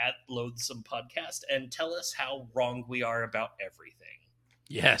Facebook at Loathsome Podcast, and tell us how wrong we are about everything.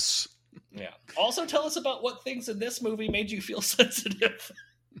 Yes. Yeah. Also tell us about what things in this movie made you feel sensitive.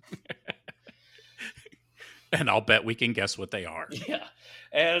 And I'll bet we can guess what they are. Yeah.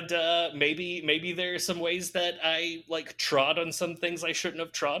 And maybe there are some ways that I like trod on some things I shouldn't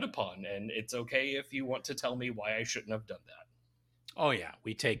have trod upon, and it's okay if you want to tell me why I shouldn't have done that. Oh yeah,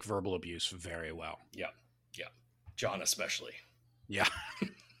 we take verbal abuse very well. Yeah. John especially. Yeah.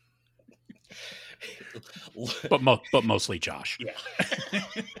 but mostly Josh. Yeah.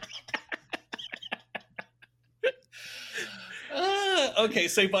 Okay,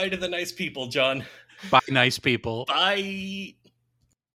 say bye to the nice people, John. Bye, nice people. Bye.